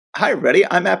Hi, everybody.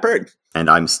 I'm Matt Bird. And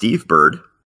I'm Steve Bird.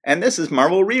 And this is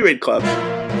Marvel Reread Club.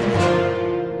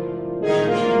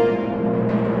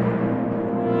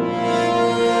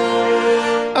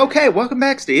 Okay, welcome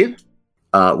back, Steve.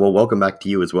 Well, welcome back to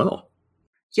you as well.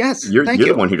 Yes, You're thank you.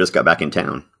 the one who just got back in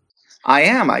town. I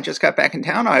am. I just got back in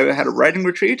town. I had a writing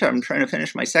retreat. I'm trying to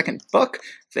finish my second book.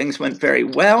 Things went very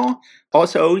well.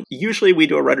 Also, usually we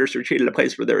do a writer's retreat at a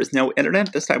place where there is no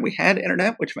internet. This time we had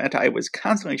internet, which meant I was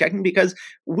constantly checking because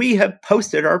we have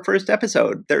posted our first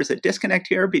episode. There's a disconnect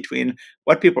here between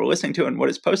what people are listening to and what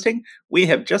is posting. We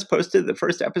have just posted the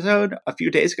first episode a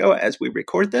few days ago as we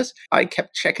record this. I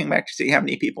kept checking back to see how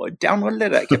many people had downloaded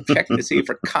it. I kept checking to see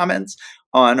for comments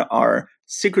on our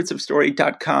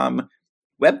secretsofstory.com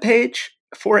webpage.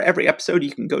 For every episode,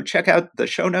 you can go check out the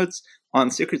show notes on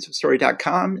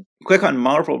secretsofstory.com. Click on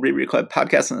Marvel Reread Club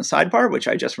podcast in the sidebar, which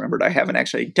I just remembered I haven't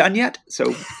actually done yet.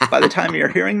 So by the time you're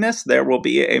hearing this, there will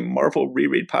be a Marvel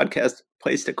Reread podcast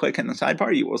place to click in the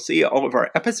sidebar. You will see all of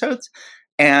our episodes,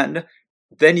 and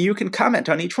then you can comment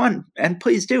on each one. And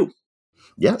please do.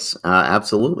 Yes,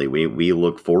 absolutely. We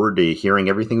look forward to hearing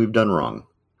everything we've done wrong.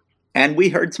 And we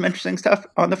heard some interesting stuff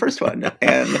on the first one.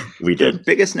 And we did. The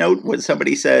biggest note was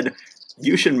somebody said,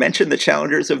 you should mention the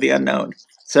Challengers of the Unknown.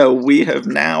 So we have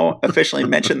now officially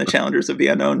mentioned the Challengers of the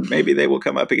Unknown. Maybe they will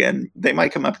come up again. They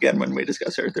might come up again when we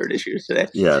discuss our third issues today.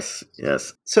 Yes.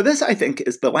 So this, I think,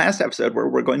 is the last episode where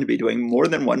we're going to be doing more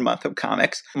than 1 month of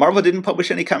comics. Marvel didn't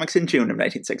publish any comics in June of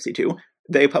 1962.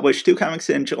 They published 2 comics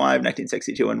in July of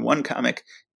 1962 and 1 comic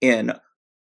in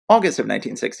August of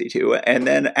 1962, and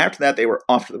then after that, they were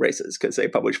off to the races because they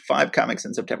published 5 comics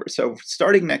in September. So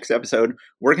starting next episode,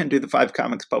 we're going to do the 5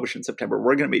 comics published in September.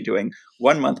 We're going to be doing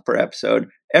 1 month per episode,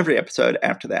 every episode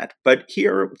after that. But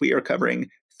here we are covering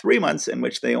 3 months in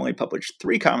which they only published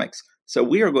 3 comics. So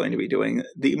we are going to be doing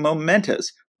the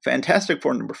momentous Fantastic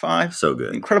Four number 5. So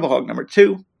good. Incredible Hulk number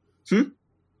 2.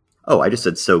 Oh, I just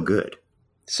said so good.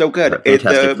 So good.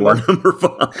 Fantastic Four number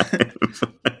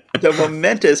 5. The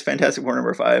momentous Fantastic Four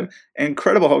number 5,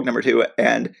 Incredible Hulk number 2,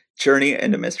 and Journey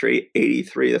into Mystery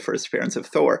 83, the first appearance of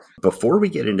Thor. Before we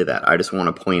get into that, I just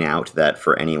want to point out that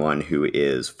for anyone who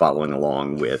is following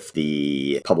along with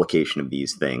the publication of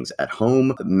these things at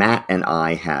home, Matt and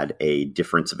I had a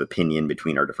difference of opinion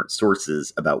between our different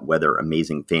sources about whether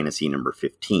Amazing Fantasy number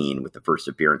 15, with the first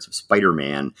appearance of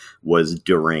Spider-Man, was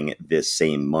during this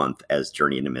same month as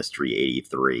Journey into Mystery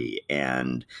 83.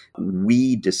 And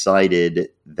we decided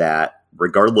that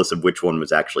regardless of which one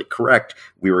was actually correct,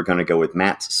 we were going to go with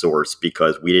Matt's source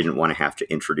because we didn't want to have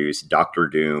to introduce Doctor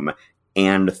Doom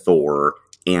and Thor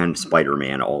and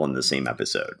Spider-Man all in the same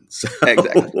episode. So,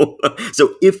 exactly.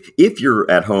 So if you're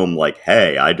at home like,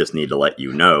 hey, I just need to let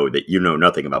you know that you know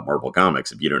nothing about Marvel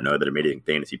Comics if you don't know that Amazing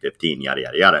Fantasy 15, yada,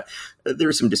 yada, yada,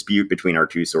 there's some dispute between our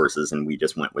 2 sources, and we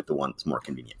just went with the one that's more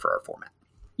convenient for our format.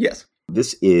 Yes.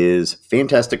 This is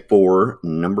Fantastic Four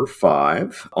number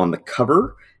 5. On the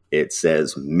cover, it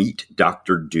says, "Meet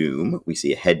Dr. Doom." We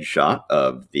see a headshot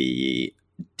of the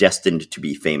destined to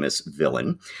be famous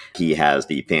villain. He has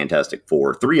the Fantastic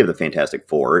Four, 3 of the Fantastic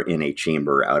Four, in a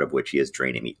chamber out of which he is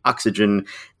draining the oxygen,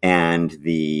 and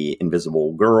the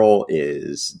Invisible Girl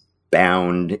is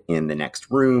bound in the next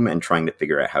room and trying to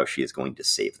figure out how she is going to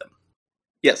save them.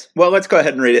 Yes. Well, let's go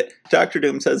ahead and read it. Dr.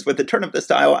 Doom says, "With the turn of this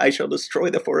dial, I shall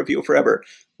destroy the 4 of you forever."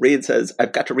 Reed says,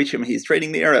 "I've got to reach him. He's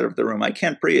draining the air out of the room. I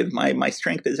can't breathe. My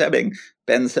strength is ebbing."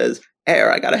 Ben says,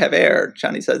 "Air. I gotta have air."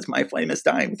 Johnny says, "My flame is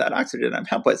dying. Without oxygen, I'm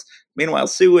helpless." Meanwhile,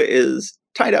 Sue is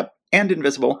tied up and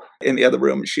invisible in the other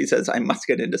room. She says, "I must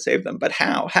get in to save them. But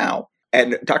how? How?"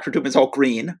 And Dr. Doom is all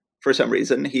green for some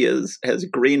reason. He has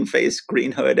green face,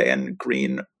 green hood, and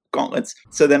green gauntlets.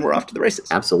 So then we're off to the races.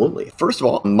 Absolutely. First of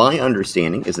all, my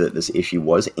understanding is that this issue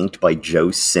was inked by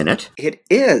Joe Sinnott. It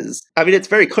is. I mean, it's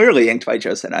very clearly inked by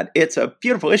Joe Sinnott. It's a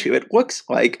beautiful issue. It looks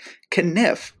like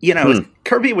Kniff. You know,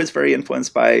 Kirby was very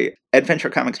influenced by Adventure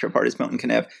Comics strip artist Milton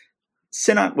Kniff.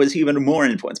 Sinnott was even more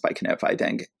influenced by Kniff, I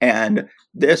think. And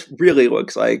this really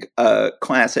looks like a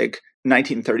classic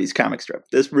 1930s comic strip.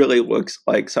 This really looks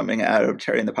like something out of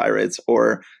Terry and the Pirates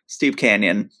or Steve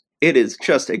Canyon. It is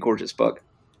just a gorgeous book.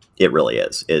 It really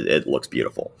is. It looks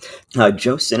beautiful.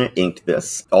 Joe Sinnott inked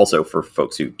this. Also, for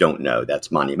folks who don't know,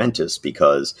 that's monumentous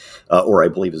because, or I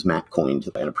believe as Matt coined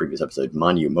in a previous episode,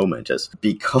 monumomentous,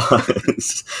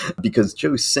 because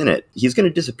Joe Sinnott, he's going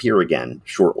to disappear again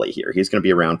shortly here. He's going to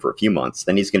be around for a few months.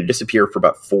 Then he's going to disappear for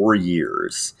about 4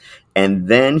 years. And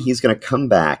then he's going to come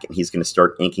back and he's going to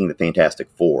start inking the Fantastic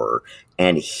Four.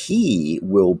 And he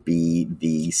will be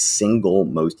the single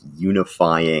most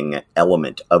unifying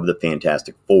element of the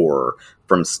Fantastic Four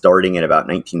from starting in about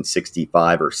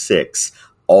 1965 or 6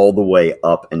 all the way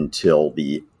up until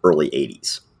the early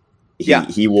 80s.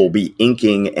 He will be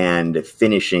inking and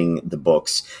finishing the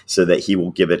books so that he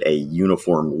will give it a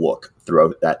uniform look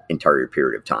throughout that entire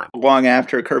period of time. Long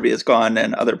after Kirby is gone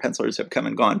and other pencilers have come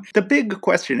and gone. The big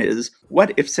question is,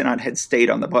 what if Sinnott had stayed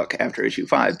on the book after issue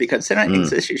 5? Because Sinnott inks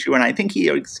this issue, and I think he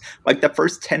inks like the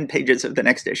first 10 pages of the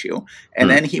next issue. And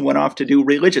then he went off to do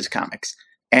religious comics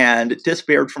and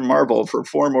disappeared from Marvel for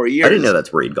 4 more years. I didn't know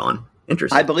that's where he'd gone.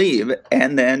 Interesting. I believe,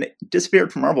 and then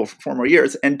disappeared from Marvel for 4 more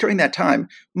years. And during that time,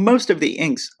 most of the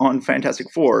inks on Fantastic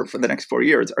Four for the next 4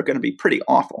 years are going to be pretty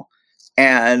awful.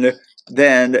 And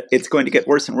then it's going to get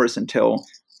worse and worse until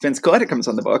Vince Colletta comes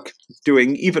on the book,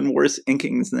 doing even worse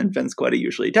inkings than Vince Colletta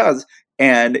usually does.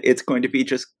 And it's going to be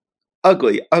just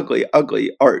ugly, ugly,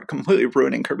 ugly art, completely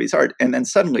ruining Kirby's art. And then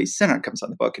suddenly Sinnott comes on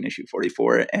the book in issue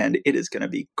 44, and it is going to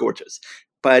be gorgeous.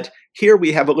 But here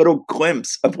we have a little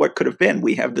glimpse of what could have been.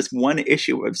 We have this one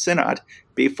issue of Sinnott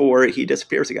before he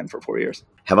disappears again for 4 years.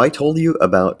 Have I told you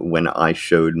about when I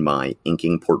showed my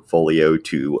inking portfolio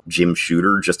to Jim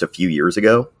Shooter just a few years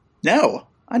ago? No,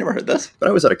 I never heard this. But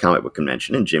I was at a comic book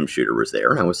convention and Jim Shooter was there,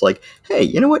 and I was like, hey,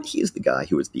 you know what? He's the guy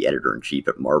who was the editor-in-chief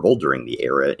at Marvel during the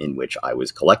era in which I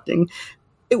was collecting.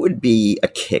 It would be a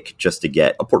kick just to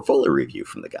get a portfolio review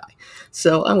from the guy.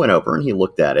 So I went over and he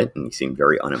looked at it and he seemed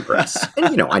very unimpressed.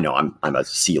 And, I know I'm a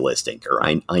C-list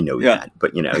inker. I know that.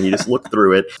 But, he just looked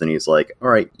through it and he's like, all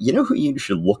right, you know who you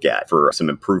should look at for some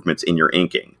improvements in your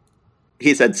inking?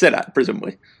 He said Sinnott,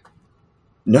 presumably.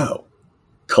 No.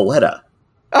 Colletta.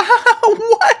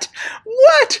 What?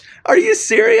 What? Are you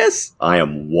serious? I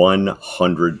am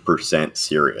 100%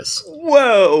 serious.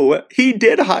 Whoa. He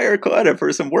did hire Colletta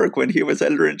for some work when he was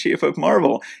editor-in-chief of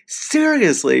Marvel.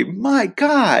 Seriously, my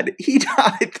God.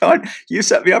 I thought you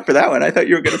set me up for that one. I thought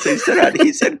you were going to say Sinnott.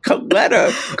 He said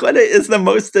Colletta. Colletta is the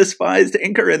most despised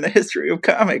inker in the history of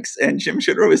comics. And Jim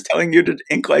Shooter was telling you to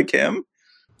ink like him?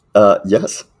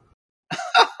 Yes.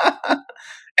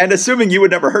 And assuming you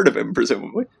had never heard of him,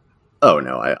 presumably. Oh,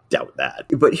 no, I doubt that.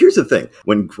 But here's the thing.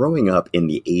 When growing up in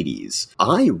the 80s,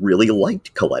 I really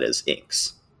liked Coletta's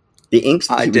inks. The inks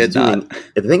that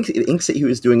the inks that he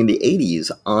was doing in the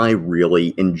 80s, I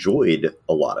really enjoyed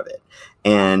a lot of it.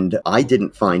 And I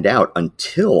didn't find out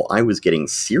until I was getting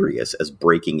serious as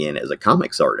breaking in as a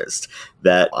comics artist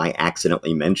that I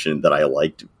accidentally mentioned that I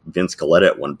liked Vince Colletta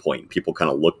at one point. People kind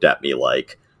of looked at me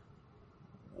like,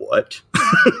 what?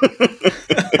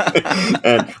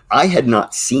 And I had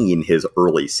not seen his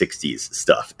early 60s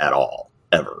stuff at all,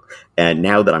 ever. And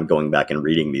now that I'm going back and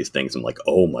reading these things, I'm like,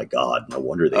 oh my God, no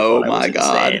wonder they thought I was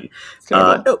insane.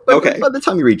 Okay. By the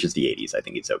time he reaches the 80s, I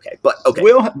think it's okay. But okay.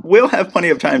 We'll have plenty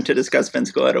of time to discuss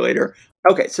Vince Colletta later.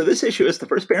 Okay, so this issue is the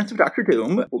first appearance of Dr.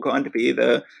 Doom, will go on to be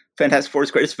the Fantastic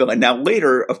Four's greatest villain. Now,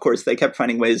 later, of course, they kept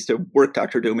finding ways to work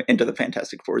Dr. Doom into the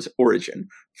Fantastic Four's origin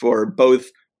for both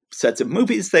sets of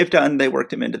movies they've done. They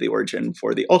worked him into the origin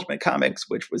for the Ultimate Comics,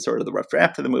 which was sort of the rough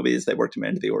draft of the movies. They worked him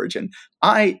into the origin.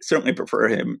 I certainly prefer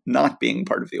him not being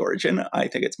part of the origin. I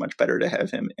think it's much better to have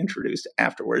him introduced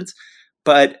afterwards.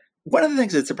 But one of the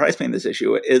things that surprised me in this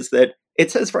issue is that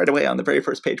it says right away on the very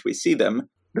first page we see them,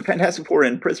 the Fantastic Four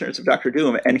and Prisoners of Dr.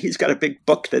 Doom, and he's got a big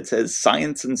book that says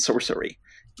Science and Sorcery.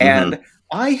 Mm-hmm. And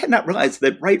I had not realized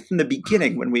that right from the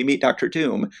beginning when we meet Dr.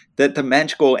 Doom, that the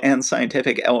magical and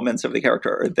scientific elements of the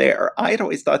character are there. I had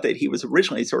always thought that he was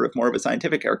originally sort of more of a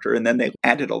scientific character, and then they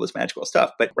added all this magical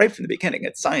stuff. But right from the beginning,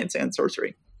 it's science and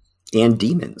sorcery. And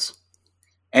demons.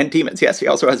 And demons, yes. He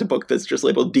also has a book that's just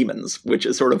labeled Demons, which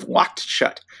is sort of locked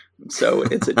shut. So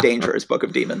it's a dangerous book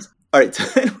of demons. All right, so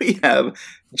then we have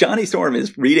Johnny Storm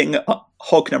is reading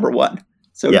Hulk #1.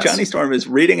 So yes. Johnny Storm is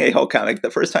reading a Hulk comic.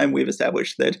 The first time we've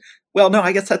established that, well, no,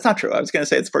 I guess that's not true. I was going to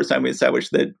say it's the first time we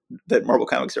established that Marvel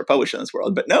Comics are published in this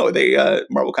world. But no,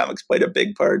 Marvel Comics played a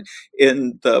big part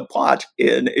in the plot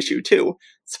in issue 2.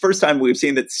 It's the first time we've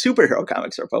seen that superhero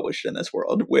comics are published in this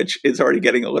world, which is already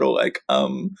getting a little like...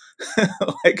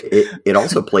 It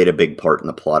also played a big part in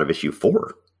the plot of issue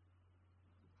 4.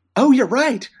 Oh, you're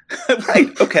right. Right.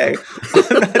 Okay.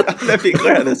 I'm not being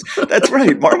clear on this. That's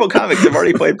right. Marvel Comics have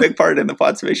already played a big part in the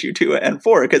plots of issue 2 and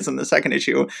 4, because in the second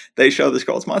issue, they show the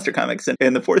Skrulls Monster Comics. And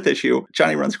in the fourth issue,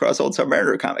 Johnny runs across old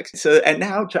Submariner comics. And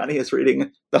now Johnny is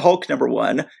reading the Hulk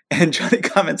 #1, and Johnny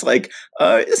comments like,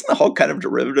 isn't the Hulk kind of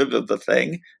derivative of the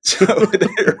Thing? So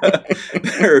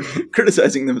they're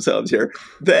criticizing themselves here.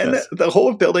 Then the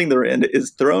whole building they're in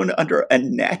is thrown under a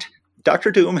net.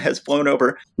 Dr. Doom has flown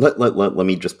over. Let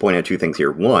me just point out two things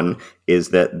here. One is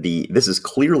that this is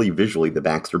clearly visually the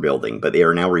Baxter Building, but they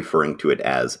are now referring to it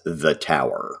as the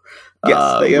Tower.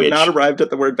 Yes, they have not arrived at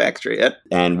the word Baxter yet.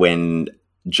 And when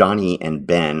Johnny and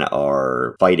Ben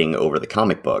are fighting over the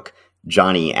comic book,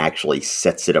 Johnny actually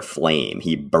sets it aflame.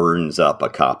 He burns up a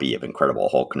copy of Incredible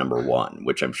Hulk #1,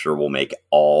 which I'm sure will make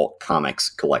all comics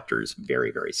collectors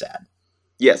very, very sad.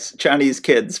 Yes, Johnny's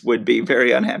kids would be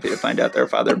very unhappy to find out their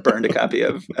father burned a copy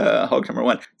of Hulk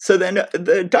 #1. So then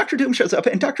the Dr. Doom shows up,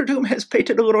 and Dr. Doom has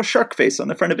painted a little shark face on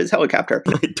the front of his helicopter.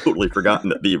 I'd totally forgotten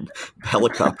that the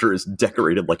helicopter is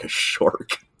decorated like a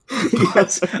shark.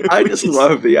 Yes, I just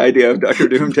love the idea of Dr.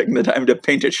 Doom taking the time to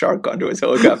paint a shark onto his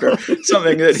helicopter,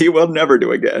 something that he will never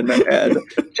do again. And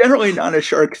generally not a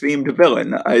shark-themed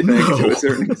villain, I think, to a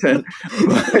certain extent.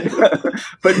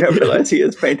 But nevertheless, he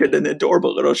has painted an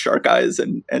adorable little shark eyes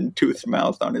and toothed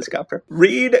mouth on his copter.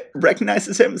 Reed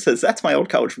recognizes him and says, "That's my old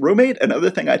college roommate." Another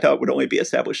thing I thought would only be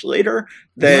established later.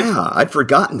 Yeah, I'd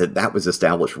forgotten that was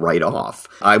established right off.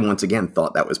 I once again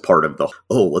thought that was part of the,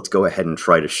 let's go ahead and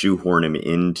try to shoehorn him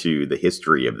into the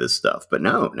history of this stuff. But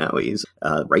no, he's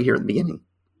right here at the beginning.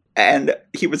 And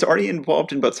he was already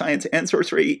involved in both science and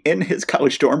sorcery in his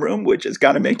college dorm room, which has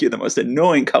got to make you the most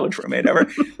annoying college roommate ever.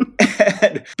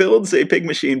 And builds a big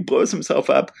machine, blows himself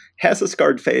up, has a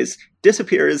scarred face,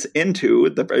 disappears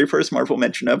into the very first Marvel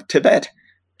mention of Tibet.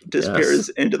 Disappears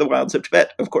into the wilds of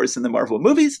Tibet. Of course, in the Marvel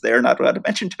movies, they are not allowed to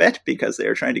mention Tibet because they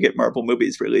are trying to get Marvel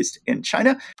movies released in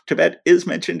China. Tibet is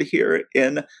mentioned here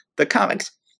in the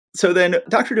comics. So then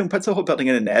Dr. Doom puts the whole building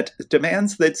in a net,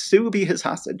 demands that Sue be his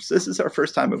hostage. This is our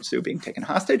first time of Sue being taken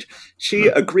hostage. She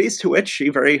agrees to it. She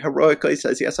very heroically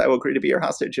says, "Yes, I will agree to be your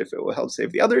hostage if it will help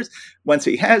save the others." Once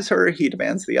he has her, he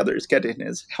demands the others get in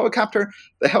his helicopter.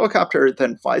 The helicopter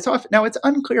then flies off. Now, it's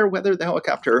unclear whether the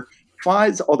helicopter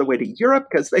flies all the way to Europe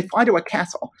because they fly to a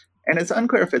castle. And it's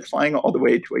unclear if it's flying all the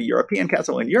way to a European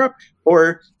castle in Europe,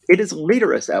 or it is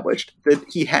later established that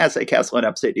he has a castle in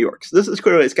upstate New York. So this is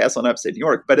clearly his castle in upstate New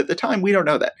York, but at the time, we don't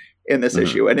know that in this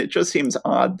issue. And it just seems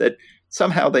odd that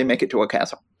somehow they make it to a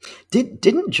castle.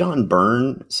 Didn't John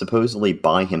Byrne supposedly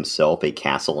buy himself a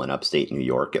castle in upstate New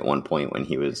York at one point when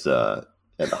he was at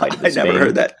the height of his fame? I never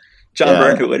heard that. John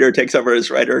Byrne, who later takes over as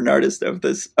writer and artist of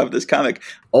this comic.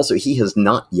 Also, he has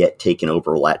not yet taken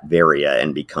over Latveria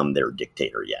and become their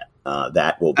dictator yet.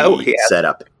 That will be set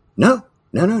up. No.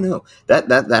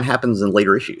 That happens in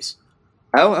later issues.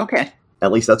 Oh, okay.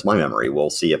 At least that's my memory. We'll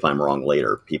see if I'm wrong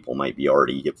later. People might be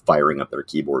already firing up their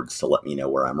keyboards to let me know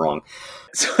where I'm wrong.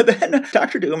 So then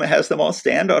Dr. Doom has them all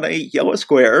stand on a yellow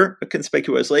square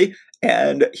conspicuously,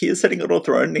 and he is sitting on a little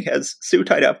throne, and he has Sue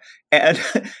tied up, and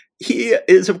he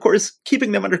is, of course,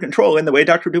 keeping them under control in the way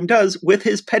Dr. Doom does with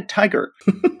his pet tiger.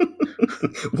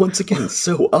 Once again,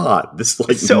 so odd. This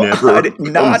never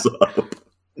comes up.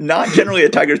 Not generally a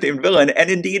tiger-themed villain, and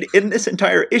indeed, in this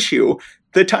entire issue,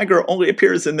 the tiger only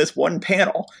appears in this one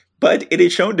panel, but it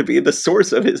is shown to be the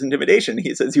source of his intimidation.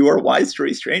 He says, "You are wise to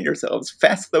restrain yourselves,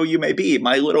 fast though you may be.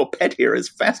 My little pet here is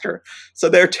faster." So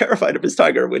they're terrified of his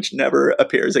tiger, which never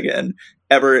appears again,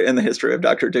 ever in the history of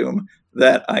Dr. Doom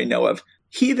that I know of.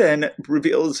 He then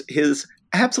reveals his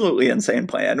absolutely insane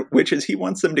plan, which is he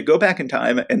wants them to go back in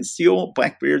time and steal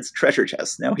Blackbeard's treasure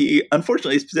chest. Now, he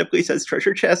unfortunately specifically says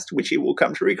treasure chest, which he will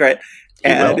come to regret.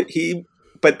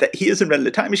 But he has invented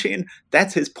a time machine.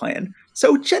 That's his plan.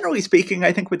 So generally speaking,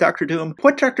 I think with Dr. Doom,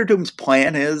 what Dr. Doom's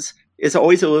plan is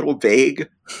always a little vague.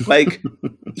 Like,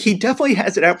 he definitely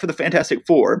has it out for the Fantastic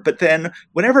Four, but then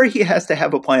whenever he has to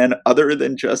have a plan other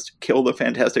than just kill the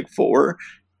Fantastic Four,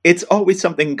 it's always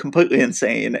something completely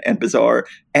insane and bizarre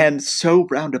and so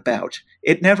roundabout.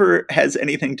 It never has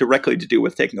anything directly to do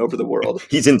with taking over the world.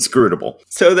 He's inscrutable.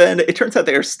 So then it turns out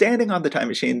they are standing on the time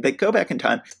machine. They go back in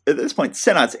time. At this point,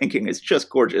 Senat's inking is just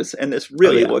gorgeous. And this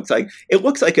really looks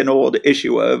like an old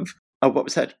issue of what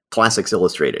was that? Classics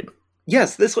Illustrated.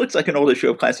 Yes, this looks like an old issue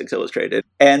of Classics Illustrated.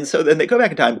 And so then they go back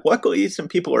in time. Luckily, some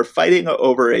people are fighting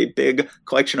over a big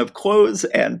collection of clothes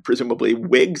and presumably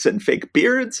wigs and fake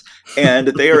beards. And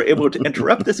they are able to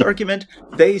interrupt this argument.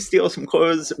 They steal some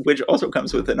clothes, which also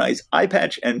comes with a nice eye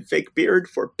patch and fake beard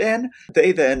for Ben.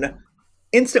 They then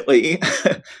instantly,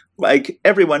 like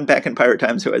everyone back in Pirate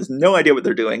Times who has no idea what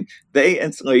they're doing, they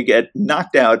instantly get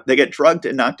knocked out. They get drugged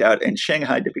and knocked out and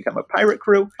shanghaied to become a pirate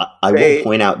crew. I will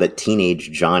point out that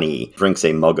teenage Johnny drinks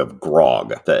a mug of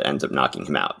grog that ends up knocking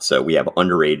him out. So we have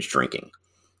underage drinking.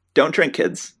 Don't drink,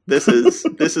 kids. This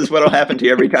is what will happen to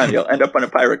you every time. You'll end up on a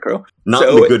pirate crew. Not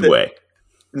in a good way.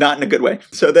 Not in a good way.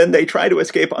 So then they try to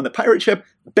escape on the pirate ship.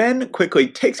 Ben quickly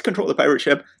takes control of the pirate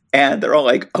ship, and they're all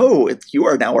like, "Oh, you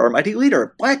are now our mighty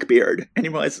leader, Blackbeard." And he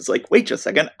realizes, like, wait just a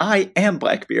second, I am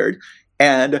Blackbeard.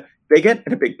 And they get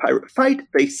in a big pirate fight.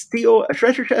 They steal a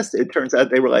treasure chest. It turns out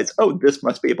they realize, oh, this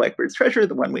must be Blackbeard's treasure,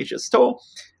 the one we just stole.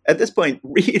 At this point,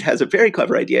 Reed has a very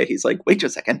clever idea. He's like, wait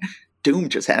just a second. Doom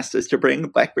just asked us to bring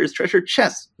Blackbeard's treasure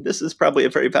chest. This is probably a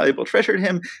very valuable treasure to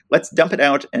him. Let's dump it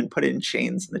out and put in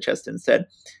chains in the chest instead.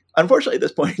 Unfortunately, at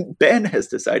this point, Ben has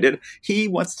decided he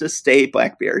wants to stay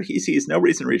Blackbeard. He sees no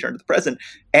reason to return to the present.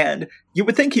 And you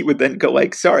would think he would then go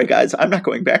like, sorry, guys, I'm not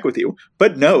going back with you.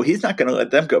 But no, he's not going to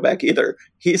let them go back either.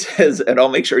 He says, and I'll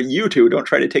make sure you two don't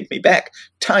try to take me back.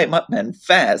 Tie him up, men,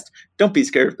 fast. Don't be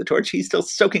scared of the torch. He's still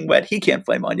soaking wet. He can't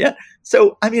flame on yet.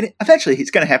 So, I mean, eventually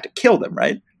he's going to have to kill them,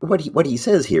 right? What he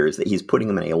says here is that he's putting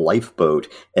them in a lifeboat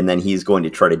and then he's going to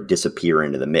try to disappear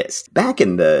into the mist. Back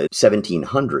in the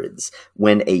 1700s,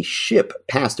 when a ship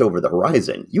passed over the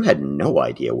horizon, you had no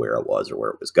idea where it was or where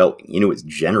it was going. You knew its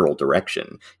general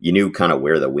direction. You knew kind of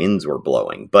where the winds were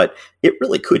blowing, but it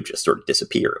really could just sort of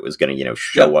disappear. It was going to,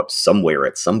 show up somewhere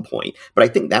at some point. But I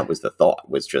think that was the thought,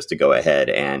 was just to go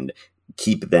ahead and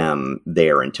keep them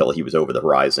there until he was over the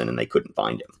horizon and they couldn't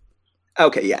find him.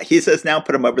 Okay, yeah. He says now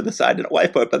put them over the side in a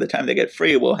lifeboat. By the time they get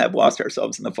free, we'll have lost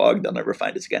ourselves in the fog. They'll never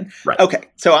find us again. Right. Okay,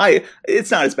 so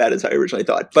it's not as bad as I originally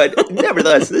thought. But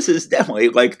nevertheless, this is definitely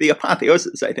like the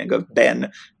apotheosis, I think, of Ben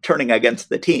turning against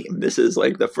the team. This is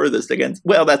like the furthest against...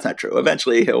 Well, that's not true.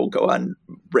 Eventually, he'll go on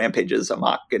rampages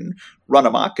amok and run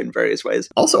amok in various ways.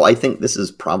 Also, I think this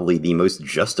is probably the most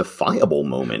justifiable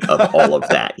moment of all of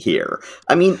that here.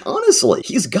 I mean, honestly,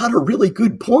 he's got a really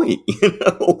good point.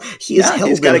 He's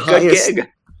got a good gig.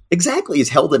 Exactly. He's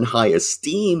held in high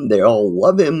esteem. They all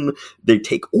love him. They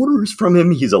take orders from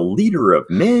him. He's a leader of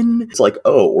men. It's like,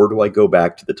 or do I go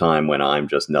back to the time when I'm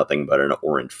just nothing but an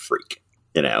orange freak?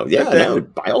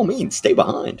 By all means, stay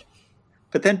behind.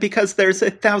 But then because there's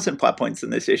 1,000 plot points in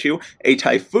this issue, a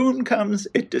typhoon comes,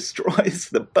 it destroys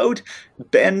the boat.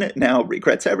 Ben now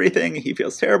regrets everything. He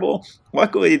feels terrible.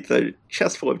 Luckily, the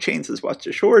chest full of chains is washed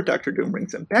ashore. Dr. Doom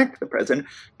brings him back to the present.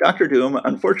 Dr. Doom,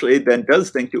 unfortunately, then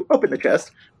does think to open the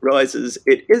chest, realizes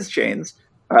it is chains.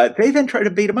 They then try to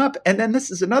beat him up, and then this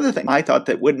is another thing I thought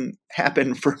that wouldn't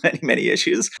happen for many, many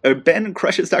issues. Ben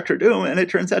crushes Dr. Doom, and it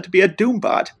turns out to be a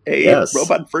Doombot, a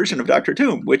robot version of Dr.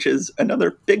 Doom, which is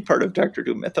another big part of Dr.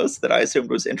 Doom mythos that I assumed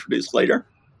was introduced later.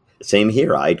 Same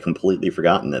here. I'd completely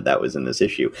forgotten that was in this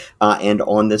issue. And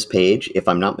on this page, if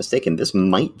I'm not mistaken, this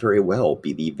might very well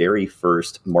be the very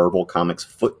first Marvel Comics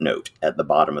footnote at the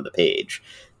bottom of the page.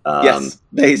 Yes,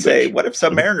 they say, what if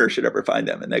Submariner should ever find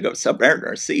them? And they go,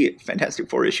 Submariner, see Fantastic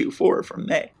Four issue 4 from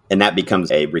May. And that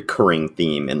becomes a recurring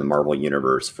theme in the Marvel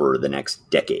Universe for the next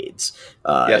decades,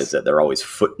 is that they're always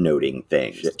footnoting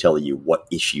things that tell you what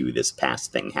issue this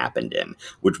past thing happened in,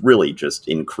 which really just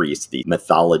increased the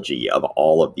mythology of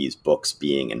all of these books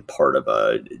being in part of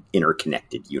a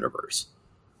interconnected universe.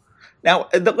 Now,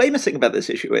 the lamest thing about this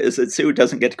issue is that Sue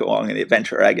doesn't get to go along in the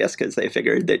adventure, I guess, because they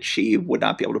figured that she would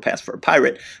not be able to pass for a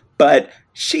pirate. But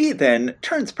she then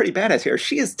turns pretty badass here.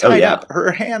 She is tied up.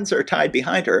 Her hands are tied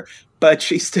behind her, but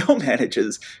she still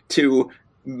manages to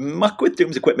muck with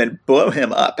Doom's equipment, blow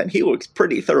him up, and he looks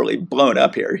pretty thoroughly blown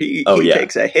up here. He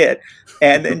takes a hit,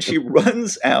 and then she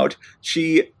runs out.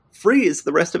 She frees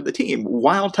the rest of the team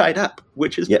while tied up,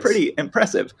 which is pretty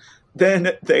impressive.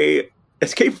 Then they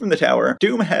escape from the tower.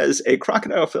 Doom has a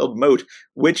crocodile-filled moat,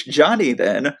 which Johnny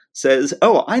then says,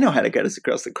 I know how to get us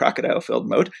across the crocodile-filled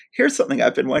moat. Here's something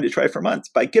I've been wanting to try for months.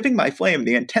 By giving my flame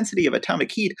the intensity of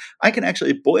atomic heat, I can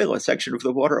actually boil a section of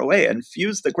the water away and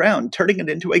fuse the ground, turning it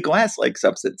into a glass-like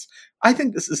substance. I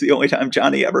think this is the only time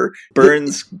Johnny ever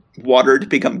burns water to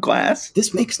become glass.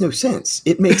 This makes no sense.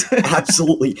 It makes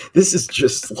absolutely... This is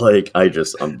just like,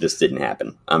 this didn't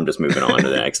happen. I'm just moving on to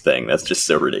the next thing. That's just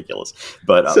so ridiculous.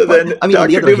 But on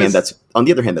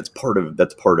the other hand,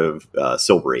 that's part of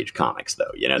Silver Age comics,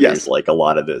 though. There's like a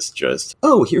lot of this just,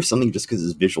 here's something just because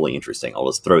it's visually interesting. I'll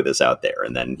just throw this out there.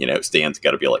 And then, Stan's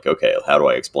got to be like, okay, how do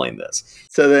I explain this?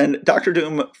 So then Dr.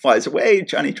 Doom flies away.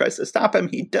 Johnny tries to stop him.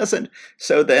 He doesn't.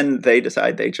 So then they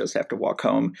decide they just have to walk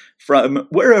home from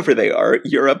wherever they are,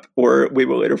 Europe, or we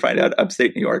will later find out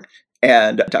upstate New York.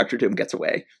 And Dr. Doom gets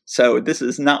away. So this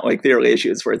is not like the early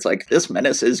issues where it's like, this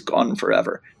menace is gone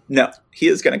forever. No, he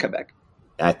is going to come back.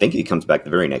 I think he comes back the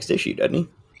very next issue, doesn't he?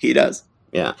 He does.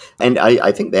 Yeah. And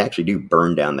I think they actually do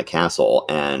burn down the castle,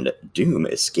 and Doom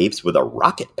escapes with a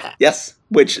rocket pack. Yes,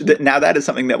 which now that is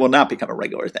something that will not become a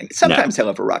regular thing. Sometimes he'll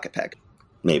have a rocket pack.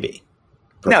 Maybe.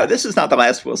 No, this is not the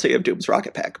last we'll see of Doom's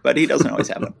rocket pack, but he doesn't always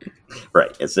have them.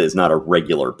 Right. It's not a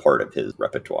regular part of his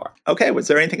repertoire. Okay, was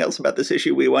there anything else about this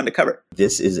issue we wanted to cover?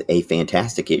 This is a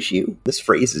fantastic issue. This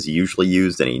phrase is usually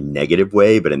used in a negative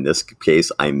way, but in this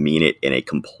case, I mean it in a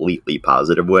completely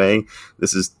positive way.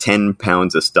 This is 10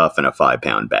 pounds of stuff in a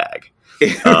 5-pound bag.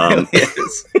 It really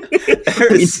is.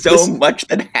 There is so much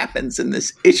that happens in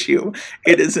this issue.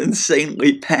 It is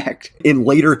insanely packed. In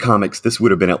later comics, this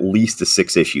would have been at least a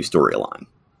 6-issue storyline.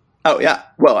 Oh, yeah.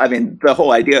 Well, I mean, the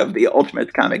whole idea of the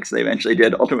Ultimate comics they eventually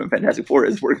did, Ultimate Fantastic Four,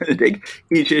 is we're going to take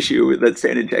each issue that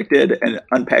Stan and Jack did and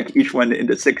unpack each one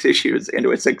into 6 issues,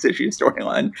 into a 6-issue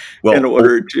storyline in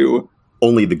order to...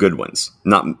 Only the good ones,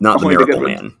 not the Miracle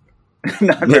Man.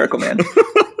 Not Miracle Man.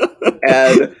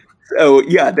 And so,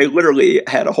 yeah, they literally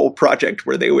had a whole project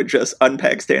where they would just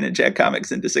unpack Stan and Jack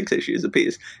comics into 6 issues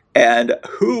apiece. And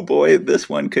boy, this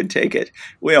one could take it.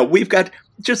 Well, we've got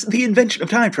just the invention of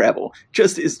time travel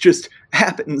just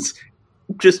happens,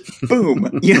 just boom,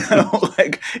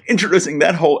 like introducing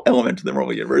that whole element to the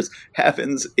Marvel Universe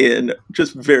happens in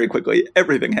just very quickly.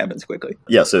 Everything happens quickly.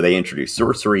 Yeah, so they introduce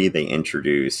sorcery, they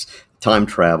introduce time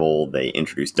travel, they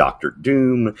introduce Doctor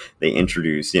Doom, they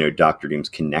introduce, Doctor Doom's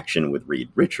connection with Reed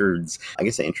Richards. I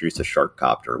guess they introduced a shark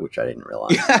copter, which I didn't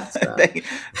realize. Yeah,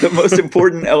 the most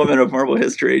important element of Marvel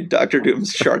history, Doctor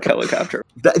Doom's shark helicopter.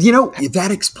 That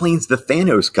explains the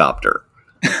Thanos copter.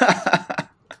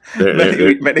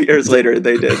 Many years later,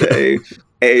 they did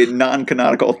a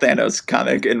non-canonical Thanos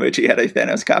comic in which he had a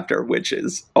Thanos copter, which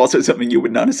is also something you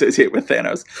would not associate with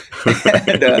Thanos,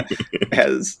 and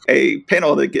has a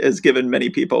panel that has given many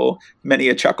people many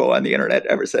a chuckle on the internet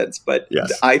ever since. But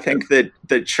yes. I think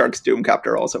that Shark's Doom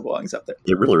copter also belongs up there.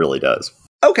 It really, really does.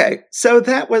 Okay, so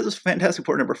that was Fantastic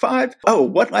Four number 5. Oh,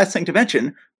 one last thing to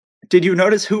mention. Did you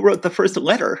notice who wrote the first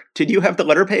letter? Did you have the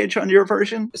letter page on your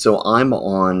version? So I'm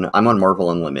on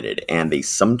Marvel Unlimited, and they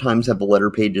sometimes have the letter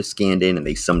pages scanned in, and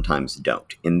they sometimes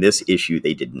don't. In this issue,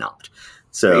 they did not.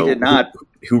 So they did not.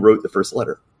 Who wrote the first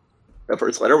letter? The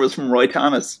first letter was from Roy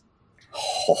Thomas.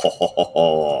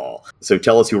 So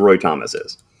tell us who Roy Thomas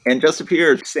is. And just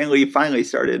appeared, Stan Lee finally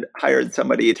hired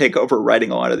somebody to take over writing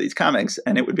a lot of these comics,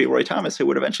 and it would be Roy Thomas who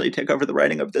would eventually take over the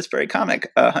writing of this very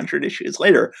comic 100 issues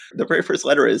later. The very first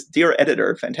letter is, Dear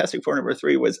Editor, Fantastic Four number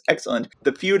 3 was excellent.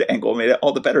 The feud angle made it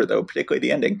all the better, though, particularly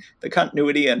the ending. The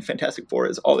continuity in Fantastic Four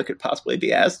is all that could possibly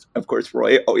be asked. Of course,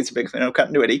 Roy, always a big fan of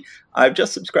continuity. I've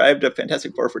just subscribed to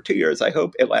Fantastic Four for 2 years. I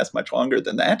hope it lasts much longer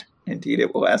than that. Indeed,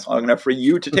 it will last long enough for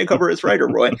you to take over as writer,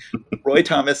 Roy. Roy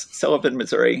Thomas, Sullivan,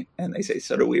 Missouri. And they say,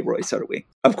 so do we, Roy, so do we.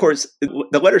 Of course,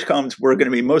 the letters columns we're going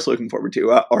to be most looking forward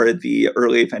to are the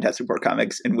early Fantastic Four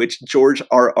comics in which George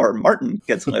R.R. Martin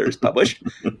gets letters published.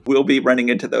 We'll be running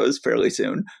into those fairly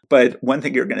soon. But one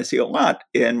thing you're going to see a lot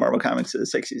in Marvel Comics in the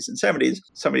 60s and 70s,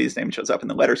 somebody's name shows up in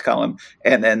the letters column,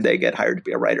 and then they get hired to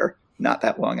be a writer not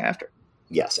that long after.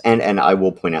 Yes, and I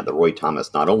will point out that Roy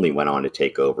Thomas not only went on to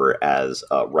take over as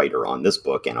a writer on this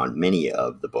book and on many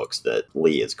of the books that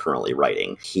Lee is currently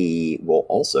writing, he will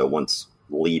also, once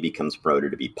Lee becomes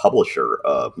promoted to be publisher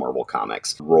of Marvel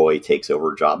Comics, Roy takes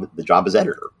over the job as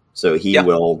editor. So he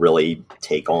will really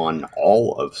take on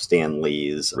all of Stan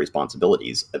Lee's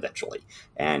responsibilities eventually.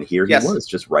 And here he was,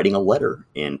 just writing a letter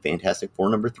in Fantastic Four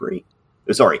number 3.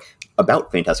 Sorry,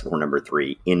 about Fantastic Four number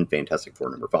 3 in Fantastic Four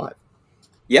number 5.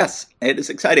 Yes, it is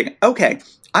exciting. Okay,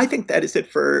 I think that is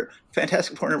it for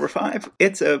Fantastic Four number 5.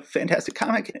 It's a fantastic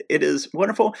comic. It is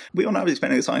wonderful. We will not be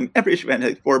spending this on every issue of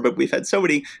Fantastic Four, but we've had so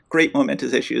many great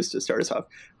momentous issues to start us off.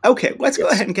 Okay, let's go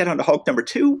ahead and get on to Hulk number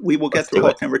 2. We will get through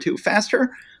Hulk number 2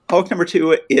 faster. Hulk number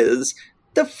 2 is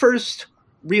the first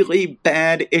really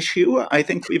bad issue I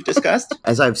think we've discussed.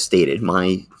 As I've stated,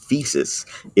 my thesis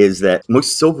is that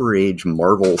most Silver Age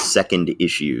Marvel second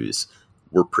issues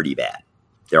were pretty bad.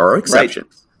 There are exceptions.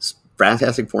 Right.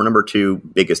 Fantastic Four number 2,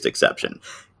 biggest exception.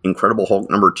 Incredible Hulk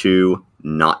number 2,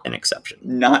 not an exception.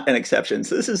 Not an exception.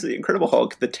 So this is the Incredible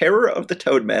Hulk, the terror of the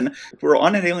Toadmen. We're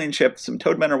on an alien ship. Some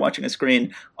Toadmen are watching a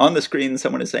screen. On the screen,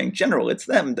 someone is saying, General, it's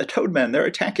them, the Toadmen. They're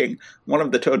attacking. One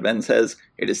of the Toadmen says,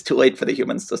 it is too late for the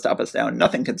humans to stop us now.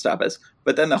 Nothing can stop us.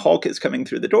 But then the Hulk is coming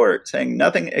through the door saying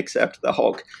nothing except the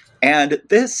Hulk. And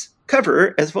this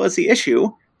cover, as well as the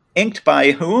issue, inked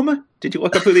by whom? Did you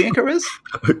look up who the inker is?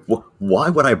 Why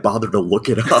would I bother to look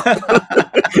it up?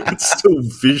 It's so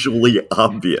visually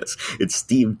obvious. It's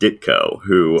Steve Ditko,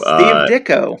 who...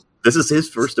 Ditko. This is his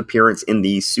first appearance in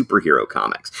the superhero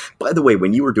comics. By the way,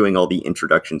 when you were doing all the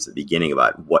introductions at the beginning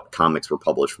about what comics were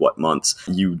published what months,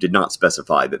 you did not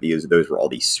specify that those were all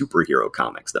the superhero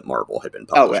comics that Marvel had been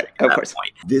publishing. Oh, right. Of course.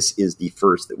 Point. This is the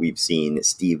first that we've seen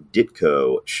Steve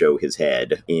Ditko show his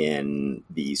head in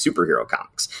the superhero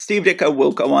comics. Steve Ditko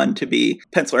will go on to be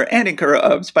penciler and inker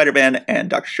of Spider-Man and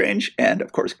Doctor Strange, and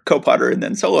of course co-potter and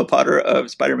then solo potter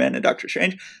of Spider-Man and Doctor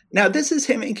Strange. Now, this is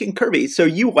him inking Kirby, so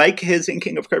you like his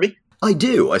inking of Kirby? I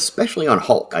do, especially on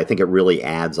Hulk. I think it really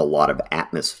adds a lot of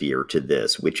atmosphere to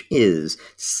this, which is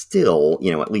still,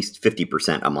 at least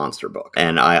 50% a monster book.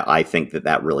 And I think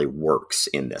that really works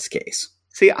in this case.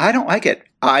 See, I don't like it.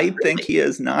 I think he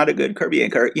is not a good Kirby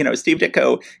inker. Steve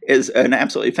Ditko is an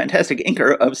absolutely fantastic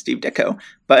inker of Steve Ditko,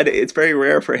 but it's very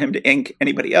rare for him to ink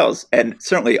anybody else. And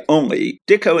certainly only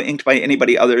Ditko inked by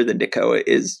anybody other than Ditko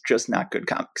is just not good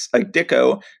comics. Like,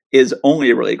 Ditko is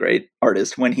only a really great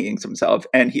artist when he inks himself,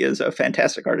 and he is a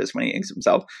fantastic artist when he inks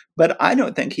himself. But I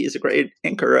don't think he's a great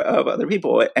inker of other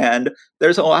people. And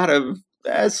there's a lot of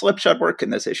slipshod work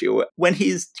in this issue. When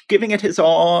he's giving it his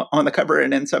all on the cover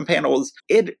and in some panels,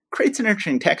 it creates an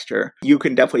interesting texture. You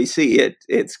can definitely see it.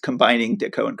 It's combining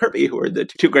Ditko and Kirby, who are the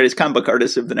two greatest comic book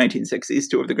artists of the 1960s,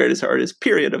 two of the greatest artists,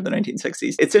 period, of the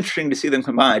 1960s. It's interesting to see them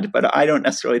combined, but I don't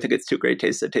necessarily think it's two great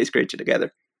tastes that taste great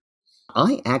together.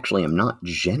 I actually am not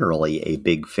generally a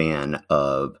big fan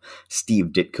of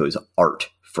Steve Ditko's art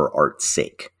for art's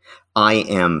sake. I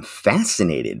am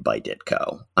fascinated by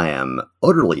Ditko. I am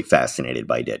utterly fascinated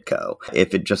by Ditko.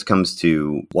 If it just comes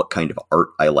to what kind of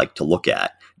art I like to look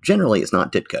at, generally it's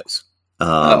not Ditko's.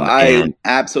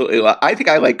 Absolutely. I think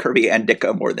I like Kirby and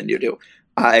Ditko more than you do.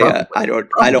 I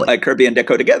don't like Kirby and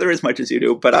Ditko together as much as you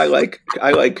do, but I like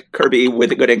Kirby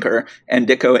with a good inker and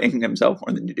Ditko inking himself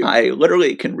more than you do. I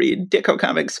literally can read Ditko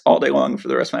comics all day long for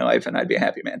the rest of my life, and I'd be a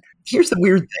happy man. Here's the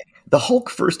weird thing: the Hulk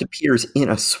first appears in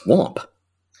a swamp.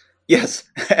 Yes,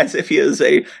 as if he is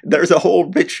there's a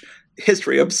whole rich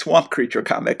history of swamp creature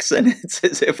comics, and it's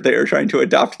as if they're trying to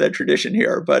adopt that tradition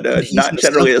here, but not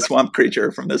generally a swamp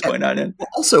creature from this point on in.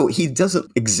 Also, he doesn't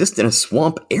exist in a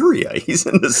swamp area. He's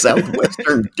in the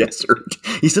southwestern desert.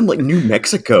 He's in New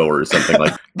Mexico or something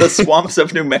like that. The swamps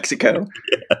of New Mexico.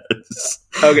 Yes.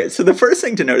 Okay, so the first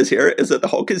thing to notice here is that the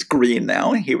Hulk is green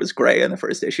now. He was gray in the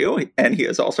first issue, and he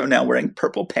is also now wearing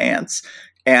purple pants.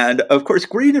 And, of course,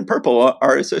 green and purple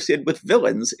are associated with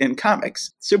villains in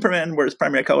comics. Superman wears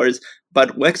primary colors,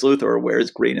 but Lex Luthor wears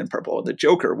green and purple. The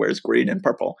Joker wears green and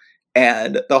purple.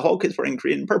 And the Hulk is wearing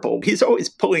green and purple. He's always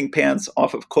pulling pants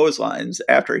off of clotheslines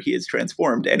after he is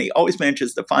transformed, and he always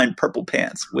manages to find purple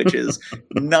pants, which is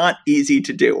not easy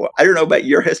to do. I don't know about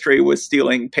your history with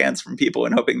stealing pants from people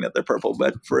and hoping that they're purple,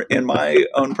 but in my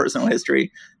own personal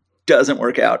history, doesn't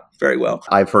work out very well.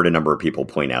 I've heard a number of people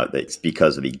point out that it's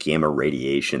because of the gamma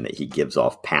radiation that he gives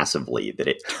off passively that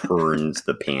it turns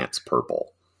the pants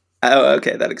purple. Oh,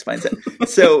 okay, that explains it.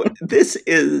 So this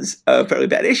is a fairly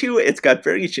bad issue. It's got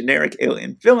very generic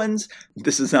alien villains.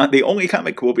 This is not the only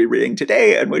comic we'll be reading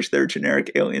today in which there are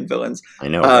generic alien villains. I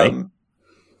know, right?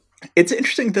 It's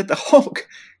interesting that the Hulk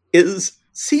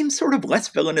seems sort of less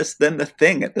villainous than the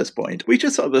Thing at this point. We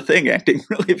just saw the Thing acting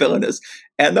really villainous,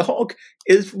 and the Hulk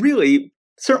is really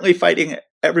certainly fighting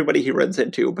everybody he runs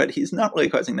into, but he's not really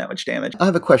causing that much damage. I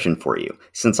have a question for you.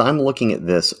 Since I'm looking at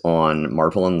this on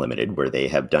Marvel Unlimited, where they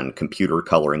have done computer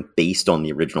coloring based on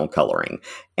the original coloring,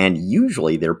 and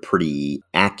usually they're pretty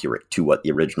accurate to what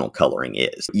the original coloring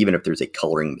is. Even if there's a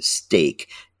coloring mistake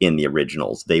in the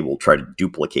originals, they will try to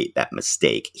duplicate that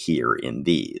mistake here in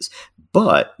these.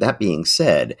 But that being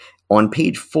said, on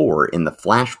page 4 in the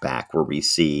flashback where we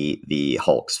see the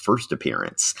Hulk's first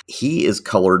appearance, he is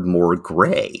colored more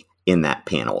gray in that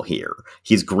panel here.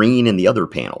 He's green in the other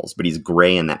panels, but he's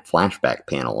gray in that flashback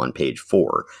panel on page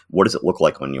 4. What does it look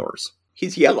like on yours?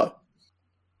 He's yellow.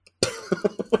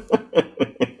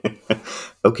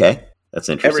 Okay, that's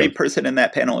interesting. Every person in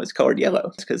that panel is colored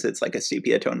yellow because it's like a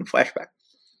sepia tone flashback.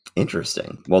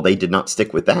 Interesting. Well, they did not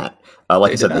stick with that.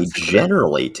 Like I said, they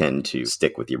generally tend to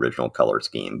stick with the original color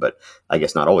scheme, but I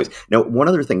guess not always. Now, one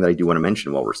other thing that I do want to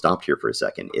mention while we're stopped here for a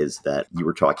second is that you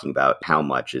were talking about how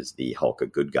much is the Hulk a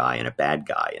good guy and a bad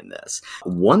guy in this.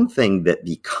 One thing that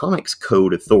the Comics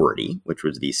Code Authority, which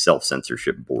was the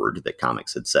self-censorship board that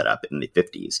comics had set up in the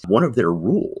 50s, one of their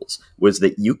rules was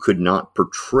that you could not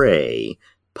portray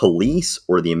police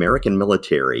or the American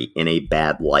military in a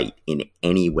bad light in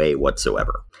any way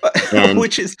whatsoever. And,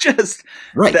 which is just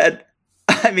right. That,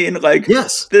 I mean, like,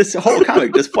 yes. This whole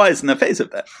comic just flies in the face of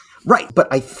that. Right. But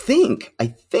I think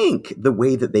the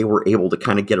way that they were able to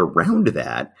kind of get around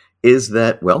that is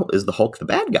that, well, is the Hulk the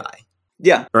bad guy?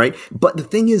 Yeah. Right. But the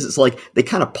thing is, it's like they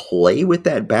kind of play with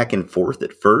that back and forth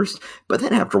at first, but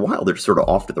then after a while, they're sort of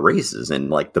off to the races.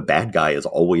 And like the bad guy is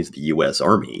always the U.S.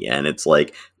 Army. And it's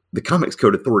like the Comics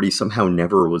Code Authority somehow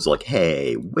never was like,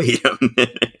 hey, wait a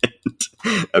minute.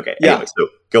 Okay. Yeah. Anyway, so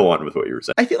go on with what you were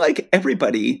saying. I feel like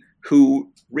everybody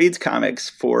who reads comics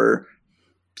for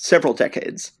several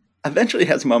decades eventually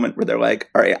has a moment where they're like,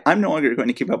 all right, I'm no longer going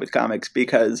to keep up with comics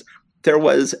because there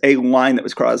was a line that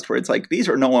was crossed where it's like, these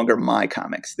are no longer my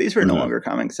comics. These are no longer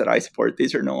comics that I support.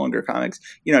 These are no longer comics.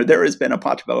 There has been a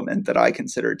plot development that I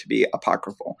consider to be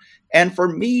apocryphal. And for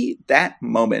me, that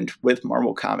moment with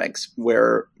Marvel Comics,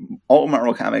 where all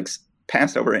Marvel Comics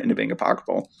passed over into being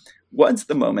apocryphal, was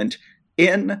the moment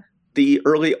in the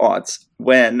early aughts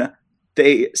when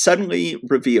they suddenly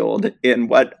revealed, in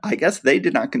what I guess they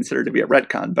did not consider to be a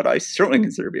retcon, but I certainly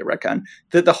consider to be a retcon,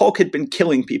 that the Hulk had been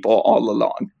killing people all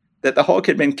along. That the Hulk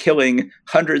had been killing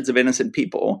hundreds of innocent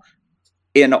people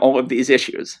in all of these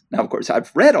issues. Now, of course,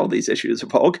 I've read all these issues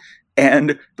of Hulk,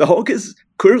 and the Hulk is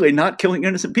clearly not killing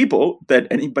innocent people that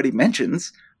anybody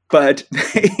mentions, but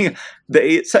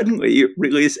they suddenly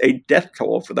release a death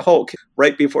toll for the Hulk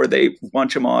right before they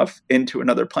launch him off into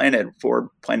another planet for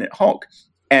Planet Hulk.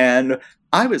 And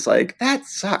I was like, that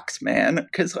sucks, man.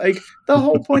 Because the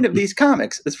whole point of these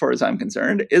comics, as far as I'm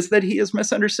concerned, is that he is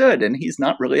misunderstood and he's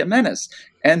not really a menace,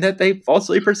 and that they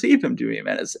falsely perceive him to be a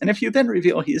menace. And if you then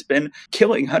reveal he's been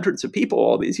killing hundreds of people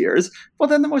all these years, well,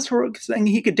 then the most heroic thing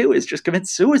he could do is just commit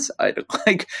suicide.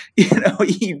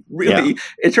 He really,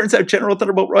 it turns out General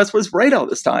Thunderbolt Ross was right all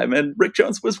this time, and Rick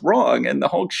Jones was wrong, and the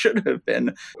Hulk should have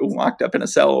been locked up in a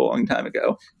cell a long time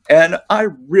ago. And I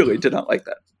really did not like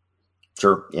that.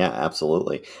 Sure. Yeah,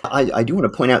 absolutely. I do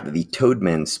want to point out that the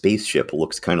Toadman spaceship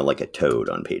looks kind of like a toad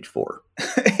on page 4.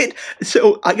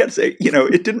 So I got to say,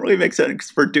 it didn't really make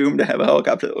sense for Doom to have a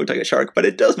helicopter that looked like a shark, but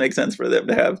it does make sense for them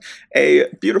to have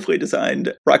a beautifully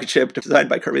designed rocket ship designed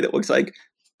by Kirby that looks like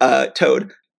a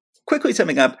toad. Quickly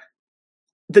summing up,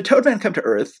 the Toadmen come to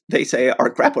Earth. They say,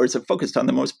 our grapplers have focused on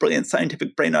the most brilliant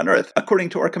scientific brain on Earth. According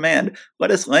to our command,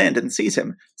 let us land and seize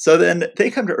him. So then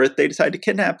they come to Earth. They decide to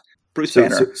kidnap Bruce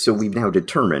Banner. So we've now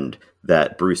determined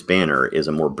that Bruce Banner is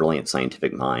a more brilliant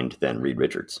scientific mind than Reed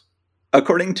Richards.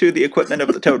 According to the equipment of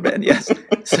the Toadman, yes.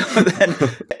 So then,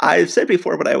 I've said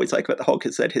before, what I always like about the Hulk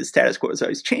is that his status quo is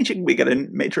always changing. We get a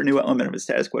major new element of his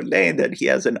status quo today, that he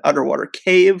has an underwater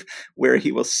cave where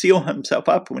he will seal himself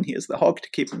up when he is the Hulk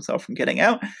to keep himself from getting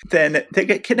out. Then they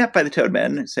get kidnapped by the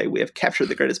Toadmen and say, we have captured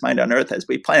the greatest mind on Earth as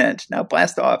we planned. Now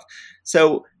blast off.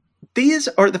 So these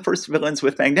are the first villains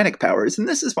with magnetic powers, and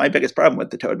this is my biggest problem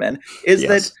with the Toadmen, is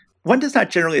that one does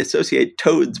not generally associate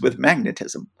toads with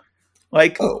magnetism. They're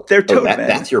Toadmen.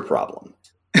 That's your problem.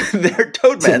 They're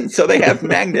Toadmen, so they have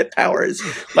magnet powers.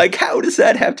 How does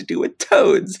that have to do with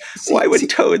toads? Why would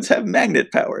toads have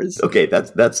magnet powers? Okay,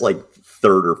 that's like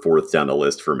third or fourth down the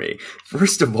list for me.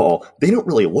 First of all, they don't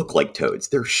really look like toads.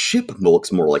 Their ship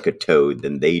looks more like a toad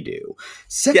than they do.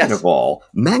 Second of all,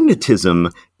 magnetism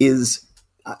is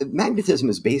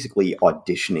basically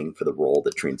auditioning for the role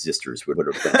that transistors would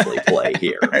eventually play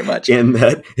here. Very much. And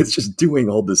that it's just doing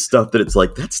all this stuff that it's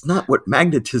like, that's not what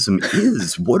magnetism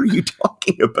is. What are you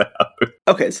talking about?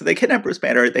 Okay, so they kidnap Bruce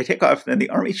Banner, they take off, and then the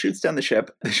army shoots down the ship.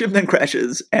 The ship then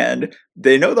crashes, and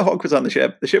they know the Hulk was on the